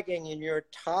dragging and you're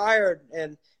tired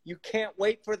and you can't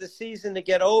wait for the season to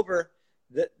get over,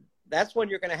 that's when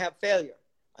you're going to have failure.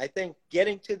 I think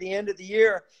getting to the end of the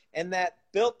year and that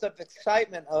built-up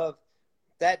excitement of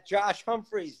that Josh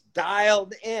Humphreys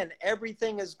dialed in,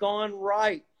 everything has gone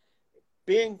right,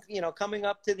 coming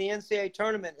up to the NCAA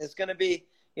tournament is going to be,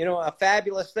 a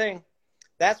fabulous thing.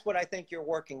 That's what I think you're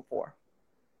working for.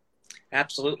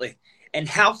 Absolutely. And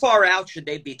how far out should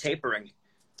they be tapering?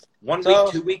 1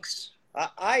 week, 2 weeks?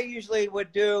 I usually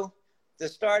would do the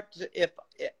start.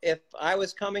 If I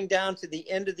was coming down to the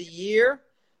end of the year,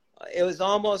 it was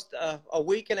almost a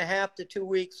week and a half to 2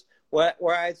 weeks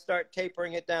where I'd start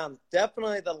tapering it down.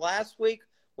 Definitely the last week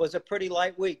was a pretty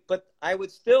light week, but I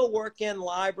would still work in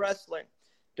live wrestling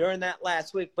during that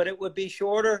last week, but it would be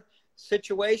shorter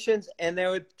situations, and they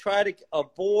would try to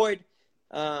avoid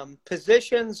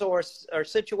positions or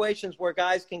situations where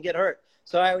guys can get hurt.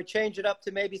 So I would change it up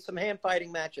to maybe some hand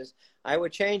fighting matches. I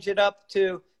would change it up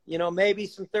to, maybe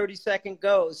some 30-second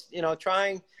goes,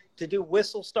 trying to do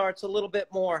whistle starts a little bit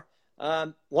more.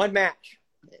 One match,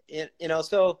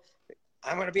 so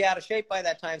I'm going to be out of shape by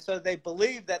that time. So they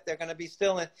believe that they're going to be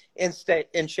still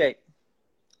in shape.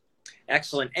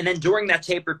 Excellent. And then during that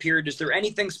taper period, is there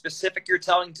anything specific you're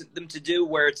telling them to do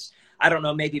where it's, I don't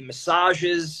know, maybe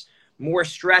massages, more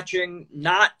stretching,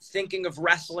 not thinking of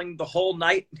wrestling the whole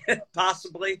night,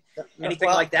 possibly? Anything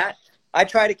like that? I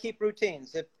try to keep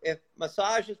routines. If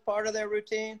massage is part of their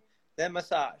routine, then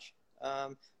massage.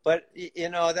 But,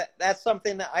 that's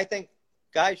something that I think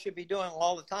guys should be doing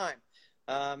all the time.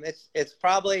 It's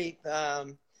probably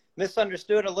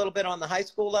misunderstood a little bit on the high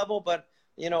school level, but,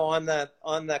 on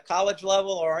the college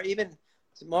level or even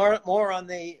more on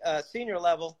the senior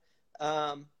level,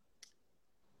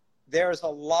 there's a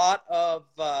lot of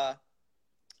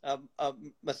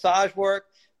massage work.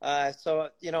 So,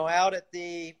 out at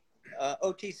the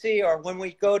OTC or when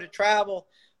we go to travel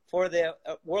for the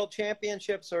world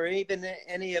championships or even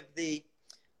any of the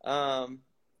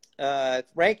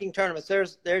ranking tournaments,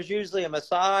 there's usually a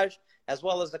massage as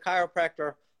well as the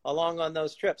chiropractor along on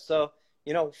those trips. So,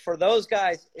 for those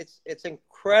guys, it's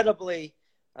incredibly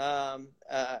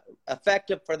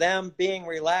effective for them, being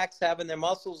relaxed, having their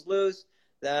muscles loose.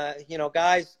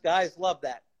 Guys love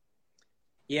that.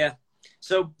 Yeah.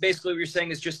 So basically what you're saying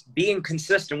is just being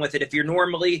consistent with it. If you're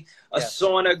normally a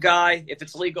sauna guy, if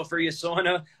it's legal for you,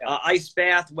 sauna, ice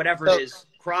bath, whatever it is,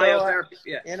 cryotherapy.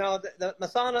 The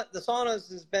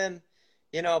saunas has been,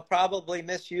 probably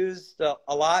misused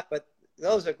a lot, but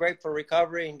those are great for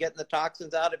recovery and getting the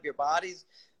toxins out of your bodies.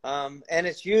 And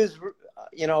it's used,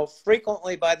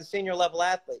 frequently by the senior level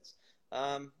athletes.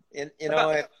 How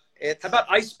about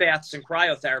ice baths and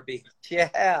cryotherapy?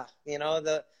 Yeah.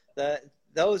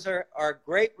 Those are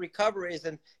great recoveries,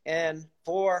 and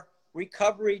for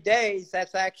recovery days,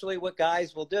 that's actually what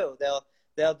guys will do.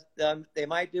 They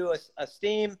might do a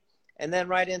steam and then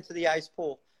right into the ice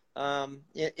pool.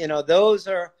 Those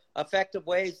are effective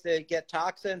ways to get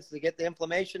toxins, to get the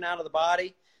inflammation out of the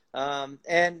body.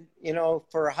 And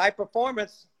for high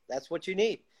performance, that's what you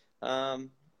need.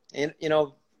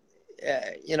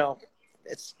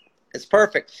 It's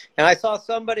perfect. And I saw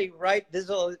somebody write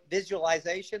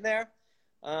visualization there.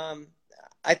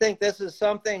 I think this is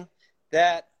something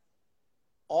that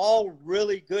all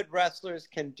really good wrestlers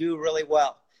can do really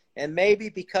well. And maybe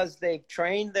because they've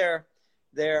trained their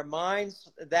minds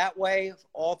that way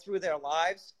all through their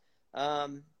lives,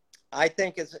 I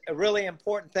think it's a really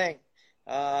important thing.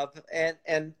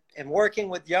 And working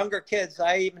with younger kids,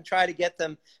 I even try to get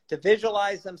them to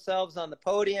visualize themselves on the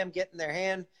podium, getting their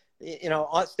hand,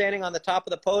 standing on the top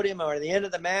of the podium, or at the end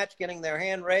of the match, getting their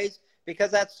hand raised,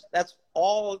 because that's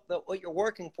all what you're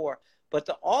working for. But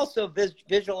to also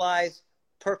visualize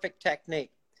perfect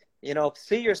technique,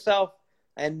 see yourself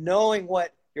and knowing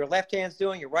what your left hand's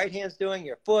doing, your right hand's doing,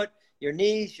 your foot, your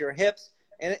knees, your hips.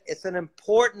 And it's an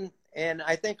important, and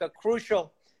I think a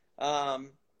crucial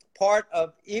part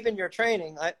of even your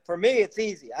training. For me, it's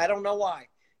easy. I don't know why.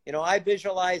 I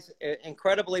visualize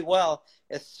incredibly well,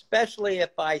 especially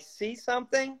if I see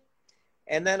something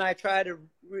and then I try to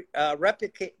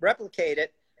replicate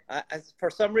it. For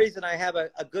some reason, I have a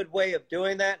good way of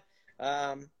doing that.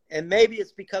 And maybe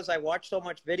it's because I watch so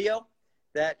much video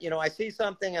that, I see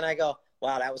something and I go,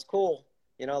 wow, that was cool.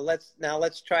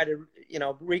 Let's try to,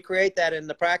 recreate that in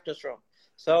the practice room.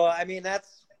 So, I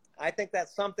think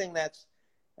that's something that's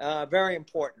very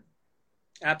important.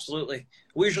 Absolutely.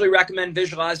 We usually recommend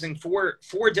visualizing four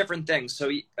different things.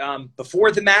 So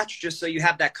before the match, just so you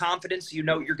have that confidence, you're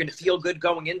going to feel good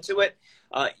going into it.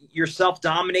 You're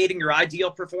self-dominating, your ideal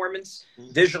performance,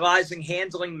 visualizing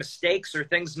handling mistakes or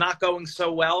things not going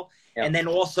so well. Yep. And then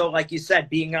also, like you said,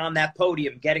 being on that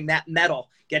podium, getting that medal,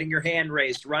 getting your hand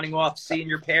raised, running off, seeing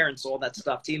your parents, all that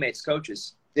stuff, teammates,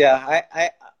 coaches. Yeah,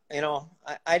 I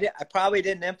probably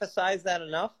didn't emphasize that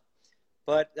enough.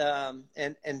 But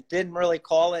and didn't really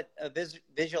call it a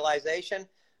visualization,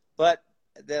 but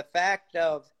the fact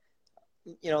of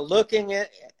looking at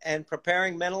and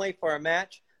preparing mentally for a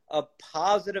match of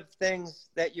positive things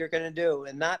that you're going to do,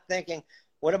 and not thinking,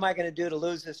 what am I going to do to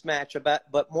lose this match, but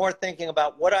more thinking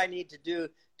about what I need to do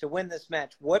to win this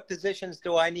match, what positions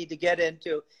do I need to get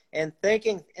into, and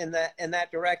thinking in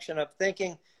that direction of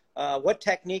thinking what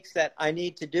techniques that I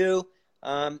need to do,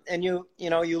 and you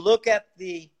look at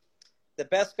the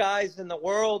best guys in the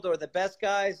world or the best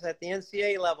guys at the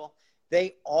NCAA level,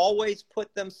 they always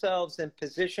put themselves in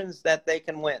positions that they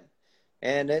can win.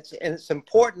 And it's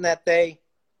important that they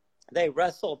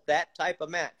wrestle that type of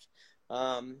match.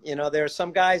 There are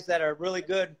some guys that are really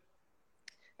good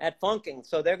at funking,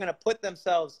 so they're going to put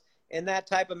themselves in that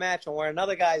type of match, and where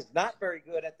another guy is not very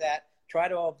good at that, try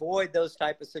to avoid those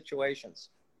type of situations.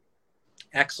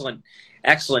 Excellent.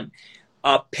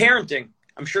 Parenting.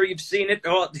 I'm sure you've seen it,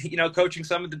 coaching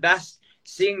some of the best,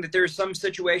 seeing that there's some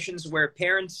situations where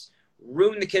parents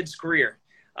ruin the kid's career.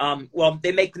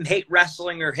 They make them hate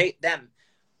wrestling or hate them.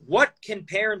 What can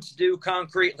parents do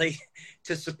concretely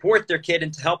to support their kid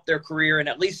and to help their career, and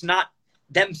at least not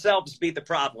themselves be the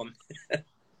problem?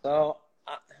 So,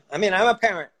 I'm a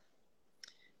parent.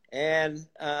 And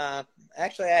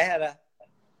actually, I had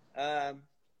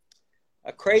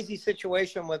a crazy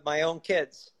situation with my own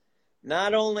kids.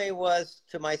 Not only was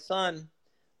to my son,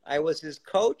 I was his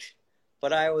coach,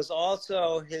 but I was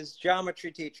also his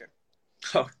geometry teacher.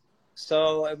 Oh.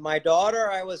 So my daughter,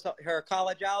 I was her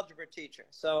college algebra teacher.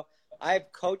 So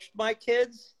I've coached my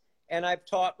kids and I've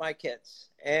taught my kids.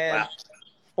 And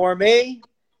for me,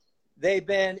 they've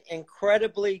been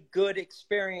incredibly good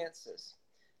experiences.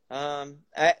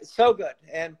 So good.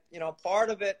 And,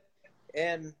 part of it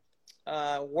in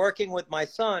working with my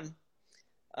son,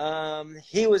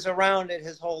 he was around it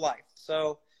his whole life.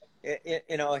 So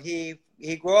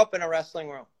he grew up in a wrestling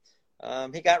room.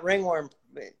 He got ringworm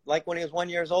like when he was 1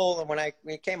 year old, and when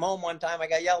he came home one time, I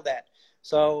got yelled at.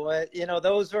 So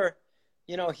those were,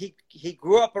 he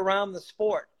grew up around the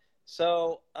sport.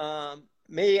 So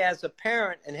me as a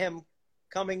parent and him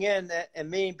coming in and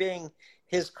me being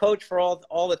his coach for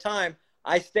all the time,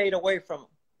 I stayed away from him.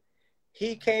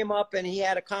 He came up and he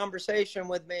had a conversation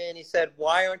with me, and he said,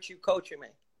 "Why aren't you coaching me?"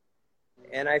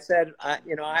 And I said, I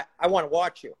want to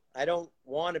watch you. I don't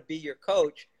want to be your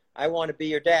coach. I want to be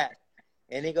your dad.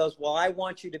 And he goes, "Well, I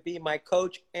want you to be my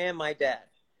coach and my dad."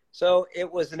 So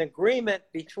it was an agreement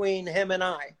between him and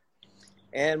I.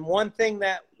 And one thing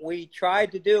that we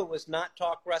tried to do was not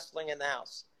talk wrestling in the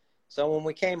house. So when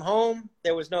we came home,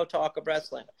 there was no talk of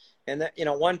wrestling. And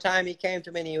one time he came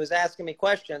to me and he was asking me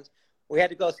questions. We had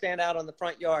to go stand out on the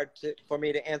front yard for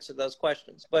me to answer those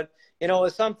questions. But, it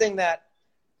was something that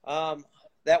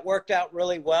worked out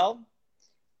really well.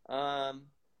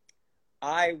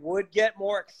 I would get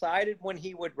more excited when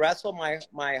he would wrestle.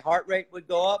 My heart rate would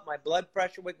go up. My blood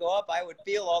pressure would go up. I would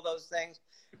feel all those things.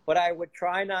 But I would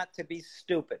try not to be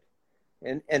stupid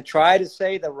and try to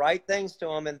say the right things to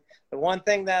him. And the one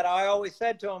thing that I always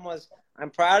said to him was,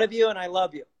 "I'm proud of you and I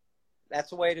love you." That's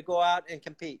the way to go out and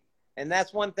compete. And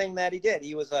that's one thing that he did.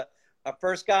 He was a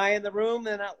first guy in the room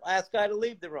and a last guy to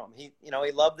leave the room. He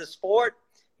loved the sport.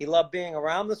 He loved being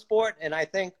around the sport. And I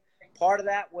think part of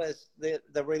that was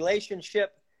the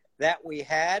relationship that we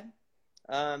had.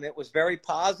 It was very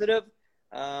positive.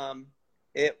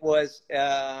 It was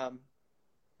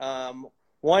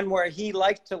one where he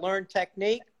liked to learn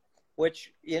technique,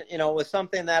 which, was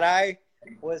something that I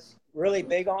was really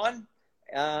big on.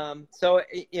 So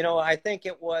I think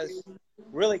it was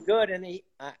really good. And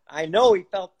I know he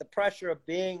felt the pressure of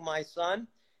being my son,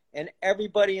 and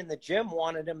everybody in the gym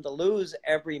wanted him to lose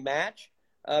every match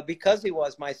because he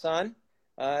was my son.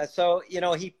 So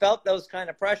he felt those kind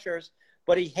of pressures,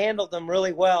 but he handled them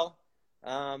really well.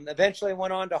 Eventually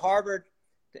went on to Harvard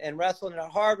and wrestling at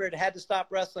Harvard, had to stop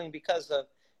wrestling because of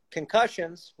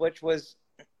concussions, which was,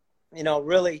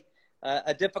 really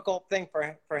a difficult thing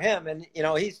for him. And,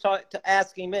 he's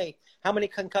asking me, "How many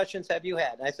concussions have you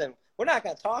had?" And I said, "We're not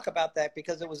going to talk about that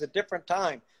because it was a different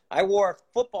time. I wore a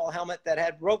football helmet that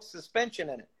had rope suspension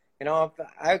in it.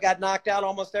 I got knocked out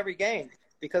almost every game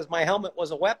because my helmet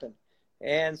was a weapon."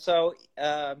 And so,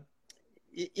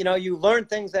 you learn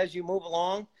things as you move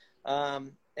along.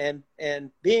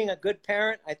 And being a good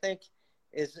parent, I think,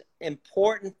 is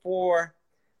important for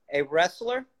a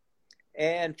wrestler,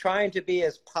 and trying to be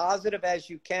as positive as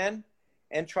you can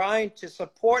and trying to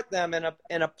support them in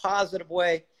a positive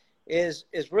way is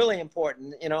really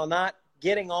important. Not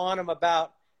getting on them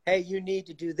about, "Hey, you need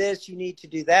to do this, you need to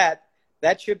do that."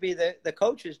 That should be the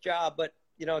coach's job. But,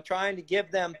 trying to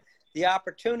give them the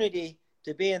opportunity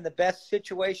to be in the best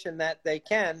situation that they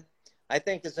can, I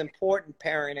think, is important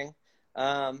parenting.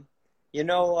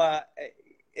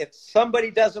 If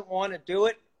somebody doesn't want to do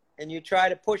it and you try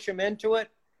to push them into it,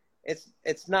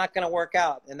 it's not going to work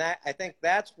out. And I think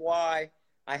that's why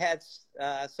I had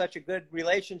such a good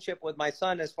relationship with my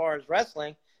son as far as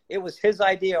wrestling. It was his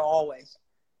idea always.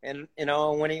 And,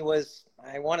 when he was,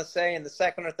 I want to say in the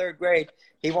second or third grade,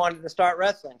 he wanted to start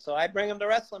wrestling. So I'd bring him to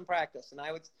wrestling practice, and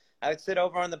I would sit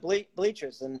over on the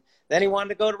bleachers. And then he wanted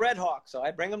to go to Red Hawk, so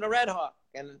I'd bring him to Red Hawk.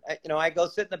 And, I go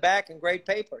sit in the back and grade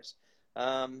papers.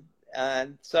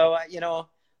 And so,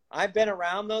 I've been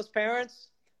around those parents.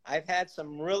 I've had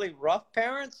some really rough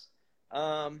parents.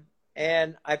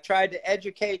 And I've tried to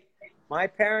educate my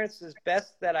parents as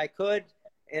best that I could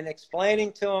in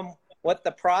explaining to them what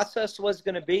the process was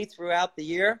going to be throughout the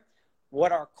year,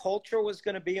 what our culture was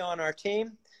going to be on our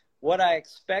team, what I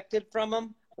expected from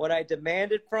them, what I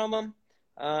demanded from them.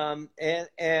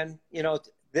 And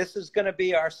this is going to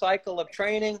be our cycle of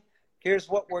training. Here's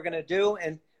what we're going to do,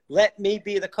 and let me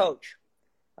be the coach.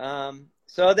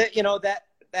 So that,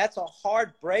 that's a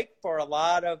hard break for a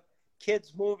lot of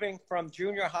kids moving from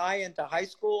junior high into high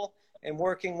school and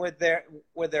working with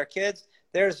their kids.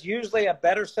 There's usually a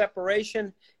better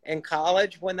separation in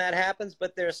college when that happens,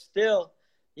 but there's still,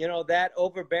 that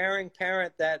overbearing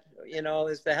parent that,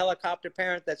 is the helicopter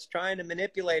parent that's trying to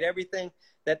manipulate everything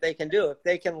that they can do. If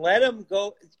they can let them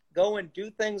go and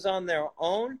do things on their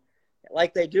own,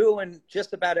 like they do in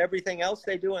just about everything else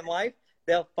they do in life,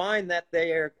 they'll find that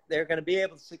they're going to be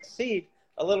able to succeed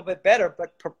a little bit better,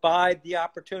 but provide the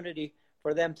opportunity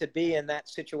for them to be in that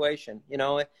situation.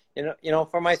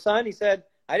 For my son, he said,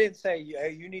 I didn't say,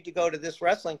 you need to go to this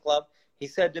wrestling club. He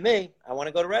said to me, I want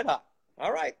to go to Red Hawk.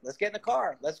 All right, let's get in the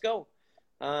car. Let's go.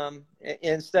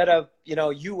 Instead of,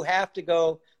 you have to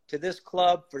go to this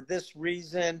club for this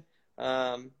reason.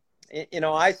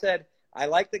 I said, I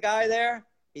like the guy there.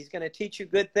 He's going to teach you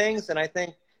good things. And I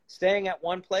think staying at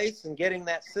one place and getting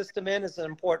that system in is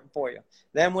important for you.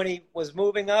 Then when he was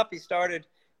moving up, he started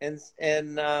in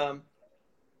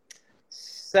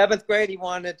seventh grade. He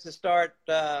wanted to start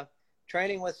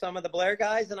training with some of the Blair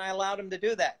guys, and I allowed him to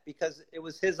do that because it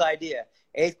was his idea.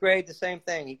 Eighth grade, the same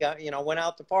thing. He got, went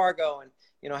out to Fargo and,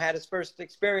 had his first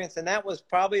experience. And that was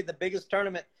probably the biggest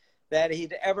tournament that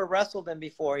he'd ever wrestled in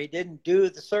before. He didn't do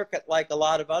the circuit like a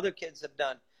lot of other kids have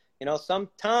done.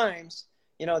 Sometimes,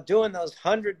 doing those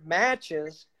 100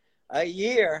 matches a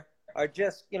year are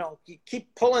just, you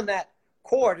keep pulling that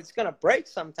cord, it's going to break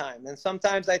sometime. And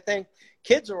sometimes I think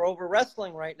kids are over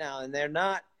wrestling right now and they're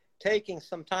not taking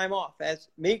some time off. As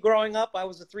me growing up, I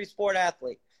was a 3-sport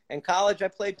athlete. In college, I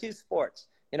played 2 sports.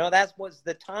 That was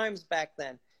the times back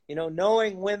then.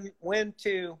 Knowing when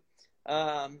to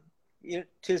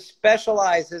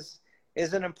specialize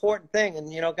is an important thing.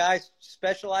 And, guys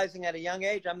specializing at a young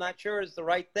age, I'm not sure is the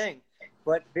right thing.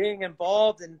 But being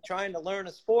involved in trying to learn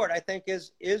a sport, I think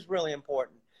is really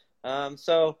important.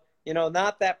 So,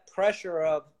 not that pressure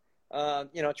of,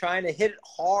 trying to hit it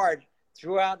hard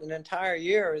throughout an entire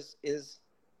year is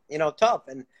tough.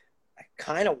 And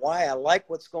kind of why I like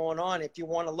what's going on. If you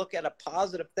want to look at a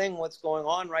positive thing, what's going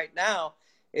on right now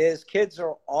is kids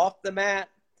are off the mat,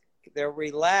 they're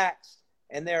relaxed,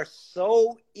 and they're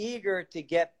so eager to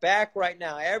get back right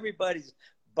now. Everybody's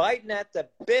biting at the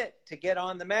bit to get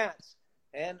on the mats.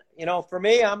 And, for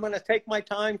me, I'm going to take my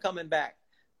time coming back.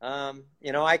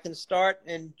 I can start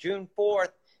in June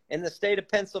 4th in the state of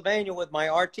Pennsylvania with my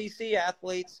RTC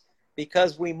athletes.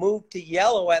 Because we moved to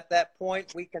yellow at that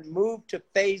point, we can move to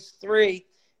phase 3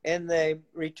 in the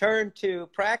return to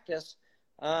practice,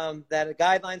 that are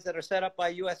guidelines that are set up by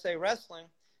USA Wrestling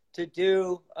to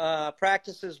do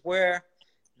practices where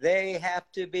they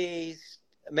have to be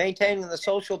maintaining the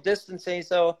social distancing.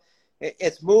 So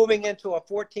it's moving into a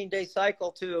 14-day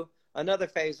cycle to another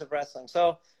phase of wrestling.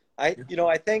 So I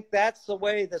think that's the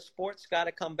way the sport's got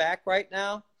to come back right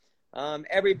now.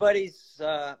 Everybody's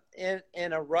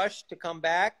in a rush to come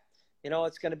back.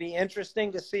 It's going to be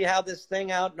interesting to see how this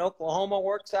thing out in Oklahoma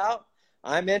works out.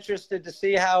 I'm interested to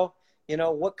see how,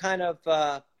 what kind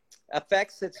of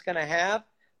effects it's going to have.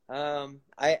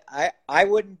 I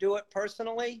wouldn't do it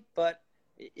personally, but,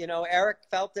 Eric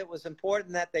felt it was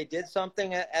important that they did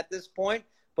something at this point.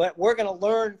 But we're going to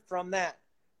learn from that.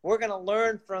 We're going to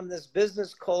learn from this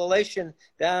business coalition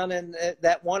down in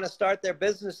that want to start their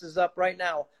businesses up right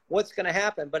now. What's going to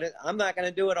happen? But I'm not going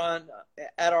to do it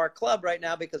at our club right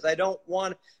now because I don't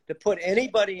want to put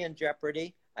anybody in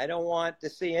jeopardy. I don't want to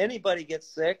see anybody get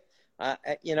sick.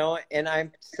 And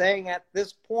I'm saying at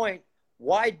this point,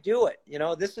 why do it?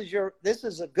 This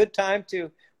is a good time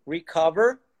to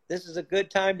recover. This is a good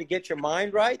time to get your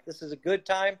mind right. This is a good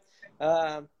time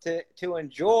to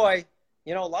enjoy,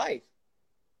 life.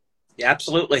 Yeah,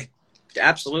 absolutely.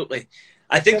 Absolutely.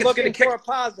 I think it's going to kick for a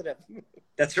positive.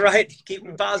 That's right. Keep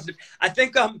it positive. I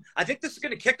think this is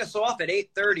going to kick us off at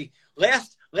 8:30.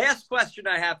 Last question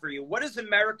I have for you. What does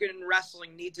American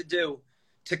wrestling need to do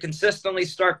to consistently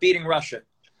start beating Russia?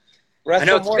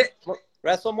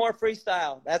 Wrestle more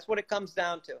freestyle. That's what it comes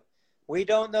down to. We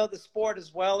don't know the sport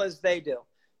as well as they do.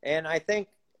 And I think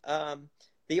the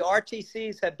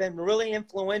RTCs have been really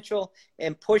influential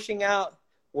in pushing out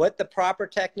what the proper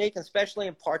technique, especially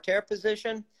in parterre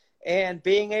position, and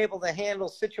being able to handle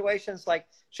situations like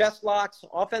chest locks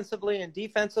offensively and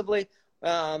defensively.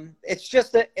 It's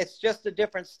just a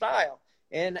different style.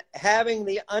 And having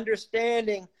the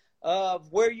understanding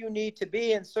of where you need to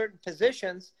be in certain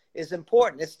positions is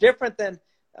important. It's different than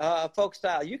folk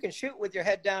style. You can shoot with your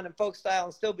head down in folk style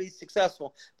and still be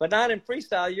successful, but not in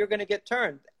freestyle. You're going to get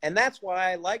turned. And that's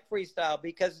why I like freestyle,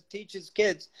 because it teaches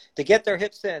kids to get their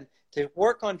hips in, to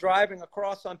work on driving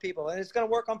across on people. And it's going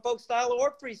to work on folk style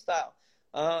or freestyle,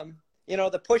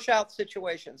 the push out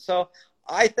situation. So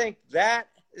I think that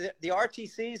the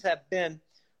RTCs have been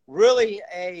really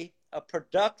a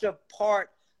productive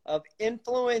part of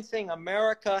influencing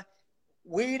America,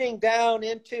 weeding down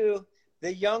into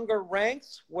the younger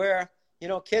ranks where,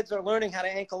 kids are learning how to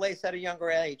ankle lace at a younger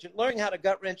age, learning how to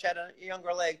gut wrench at a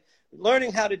younger leg,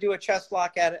 learning how to do a chest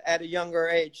lock at a younger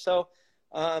age. So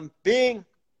being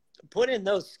put in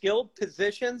those skilled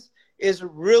positions is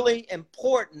really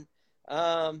important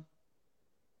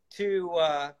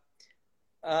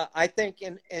I think,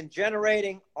 in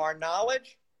generating our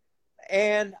knowledge.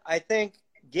 And I think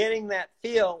getting that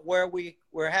feel where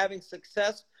we're having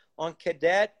success on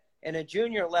cadet and a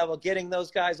junior level, getting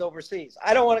those guys overseas.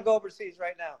 I don't want to go overseas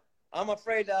right now. I'm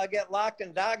afraid I'll get locked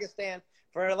in Dagestan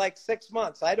for like 6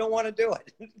 months. I don't want to do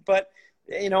it. But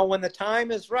when the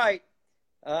time is right,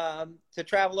 to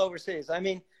travel overseas. I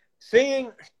mean,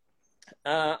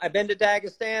 I've been to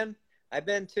Dagestan, I've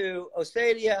been to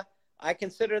Ossetia. I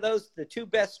consider those the two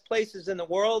best places in the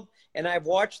world, and I've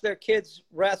watched their kids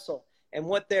wrestle. And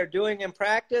what they're doing in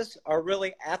practice are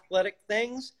really athletic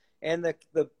things. And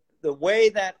the way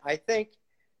that I think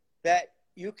that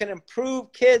you can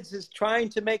improve kids is trying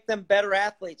to make them better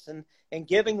athletes and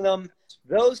giving them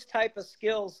those type of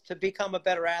skills to become a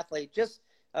better athlete.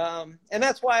 And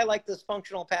that's why I like this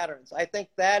functional patterns. I think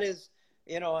that is,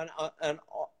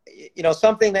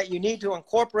 something that you need to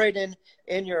incorporate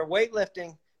in your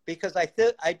weightlifting, because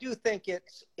I do think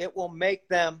it will make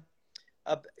them,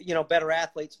 better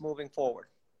athletes moving forward.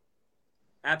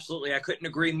 Absolutely. I couldn't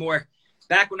agree more.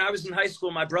 Back when I was in high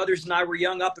school, my brothers and I were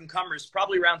young up-and-comers,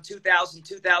 probably around 2000,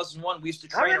 2001. We used to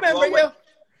train at Rawway.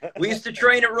 We used to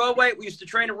train at Rawway. We used to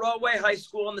train at Rawway High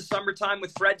School in the summertime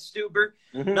with Fred Stuber,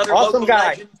 another awesome local guy.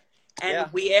 legend.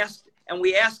 And we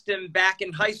asked him back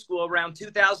in high school around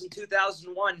 2000,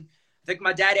 2001, I think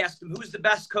my dad asked him, who's the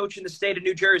best coach in the state of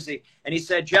New Jersey? And he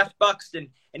said, Jeff Buxton.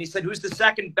 And he said, who's the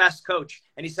second best coach?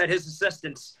 And he said, his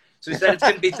assistants. So he said, it's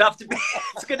going to be tough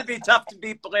to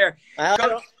beat Blair.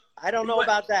 I don't know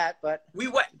about that, but we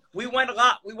went a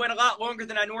lot longer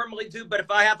than I normally do. But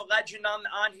if I have a legend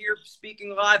on here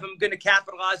speaking live, I'm going to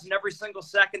capitalize on every single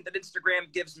second that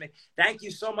Instagram gives me. Thank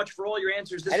you so much for all your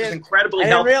answers. This is incredibly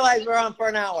helpful. I didn't realize we're on for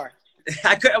an hour.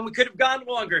 We could have gone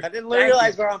longer. I didn't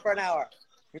realize we're on for an hour.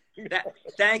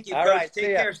 Thank you, all Coach. right,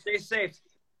 Take care. Stay safe.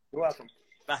 You're welcome.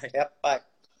 Bye. Yep. Bye.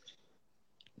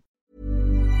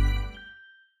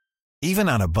 Even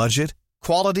on a budget,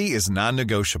 quality is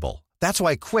non-negotiable. That's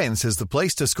why Quince is the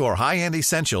place to score high-end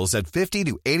essentials at 50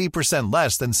 to 80%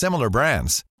 less than similar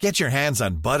brands. Get your hands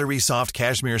on buttery soft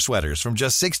cashmere sweaters from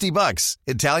just $60,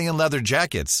 Italian leather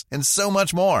jackets, and so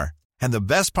much more. And the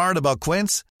best part about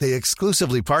Quince, they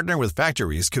exclusively partner with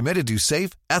factories committed to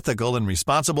safe, ethical, and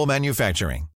responsible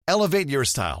manufacturing. Elevate your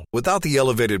style without the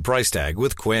elevated price tag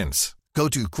with Quince. Go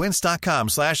to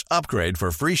quince.com/upgrade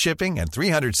for free shipping and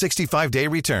 365-day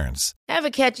returns. Ever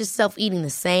catch yourself eating the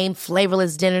same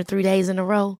flavorless dinner 3 days in a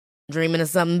row? Dreaming of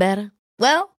something better?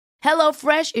 Well,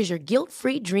 HelloFresh is your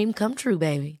guilt-free dream come true,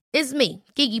 baby. It's me,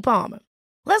 Keke Palmer.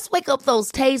 Let's wake up those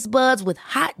taste buds with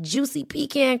hot, juicy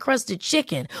pecan-crusted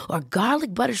chicken or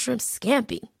garlic butter shrimp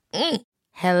scampi.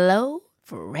 Hello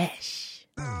Fresh.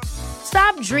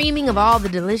 Stop dreaming of all the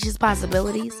delicious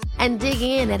possibilities and dig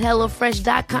in at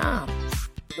HelloFresh.com.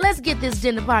 Let's get this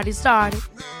dinner party started.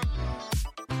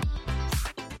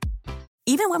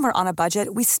 Even when we're on a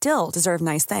budget, we still deserve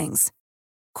nice things.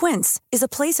 Quince is a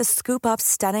place to scoop up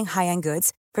stunning high-end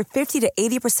goods for 50 to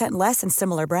 80% less than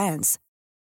similar brands.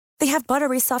 They have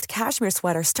buttery soft cashmere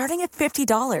sweaters starting at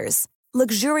 $50,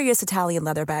 luxurious Italian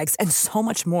leather bags, and so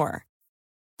much more.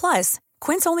 Plus,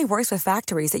 Quince only works with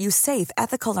factories that use safe,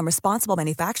 ethical, and responsible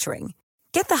manufacturing.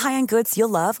 Get the high-end goods you'll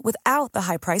love without the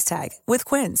high price tag with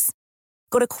Quince.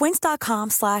 Go to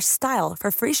quince.com/style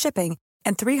for free shipping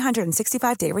and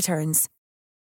 365-day returns.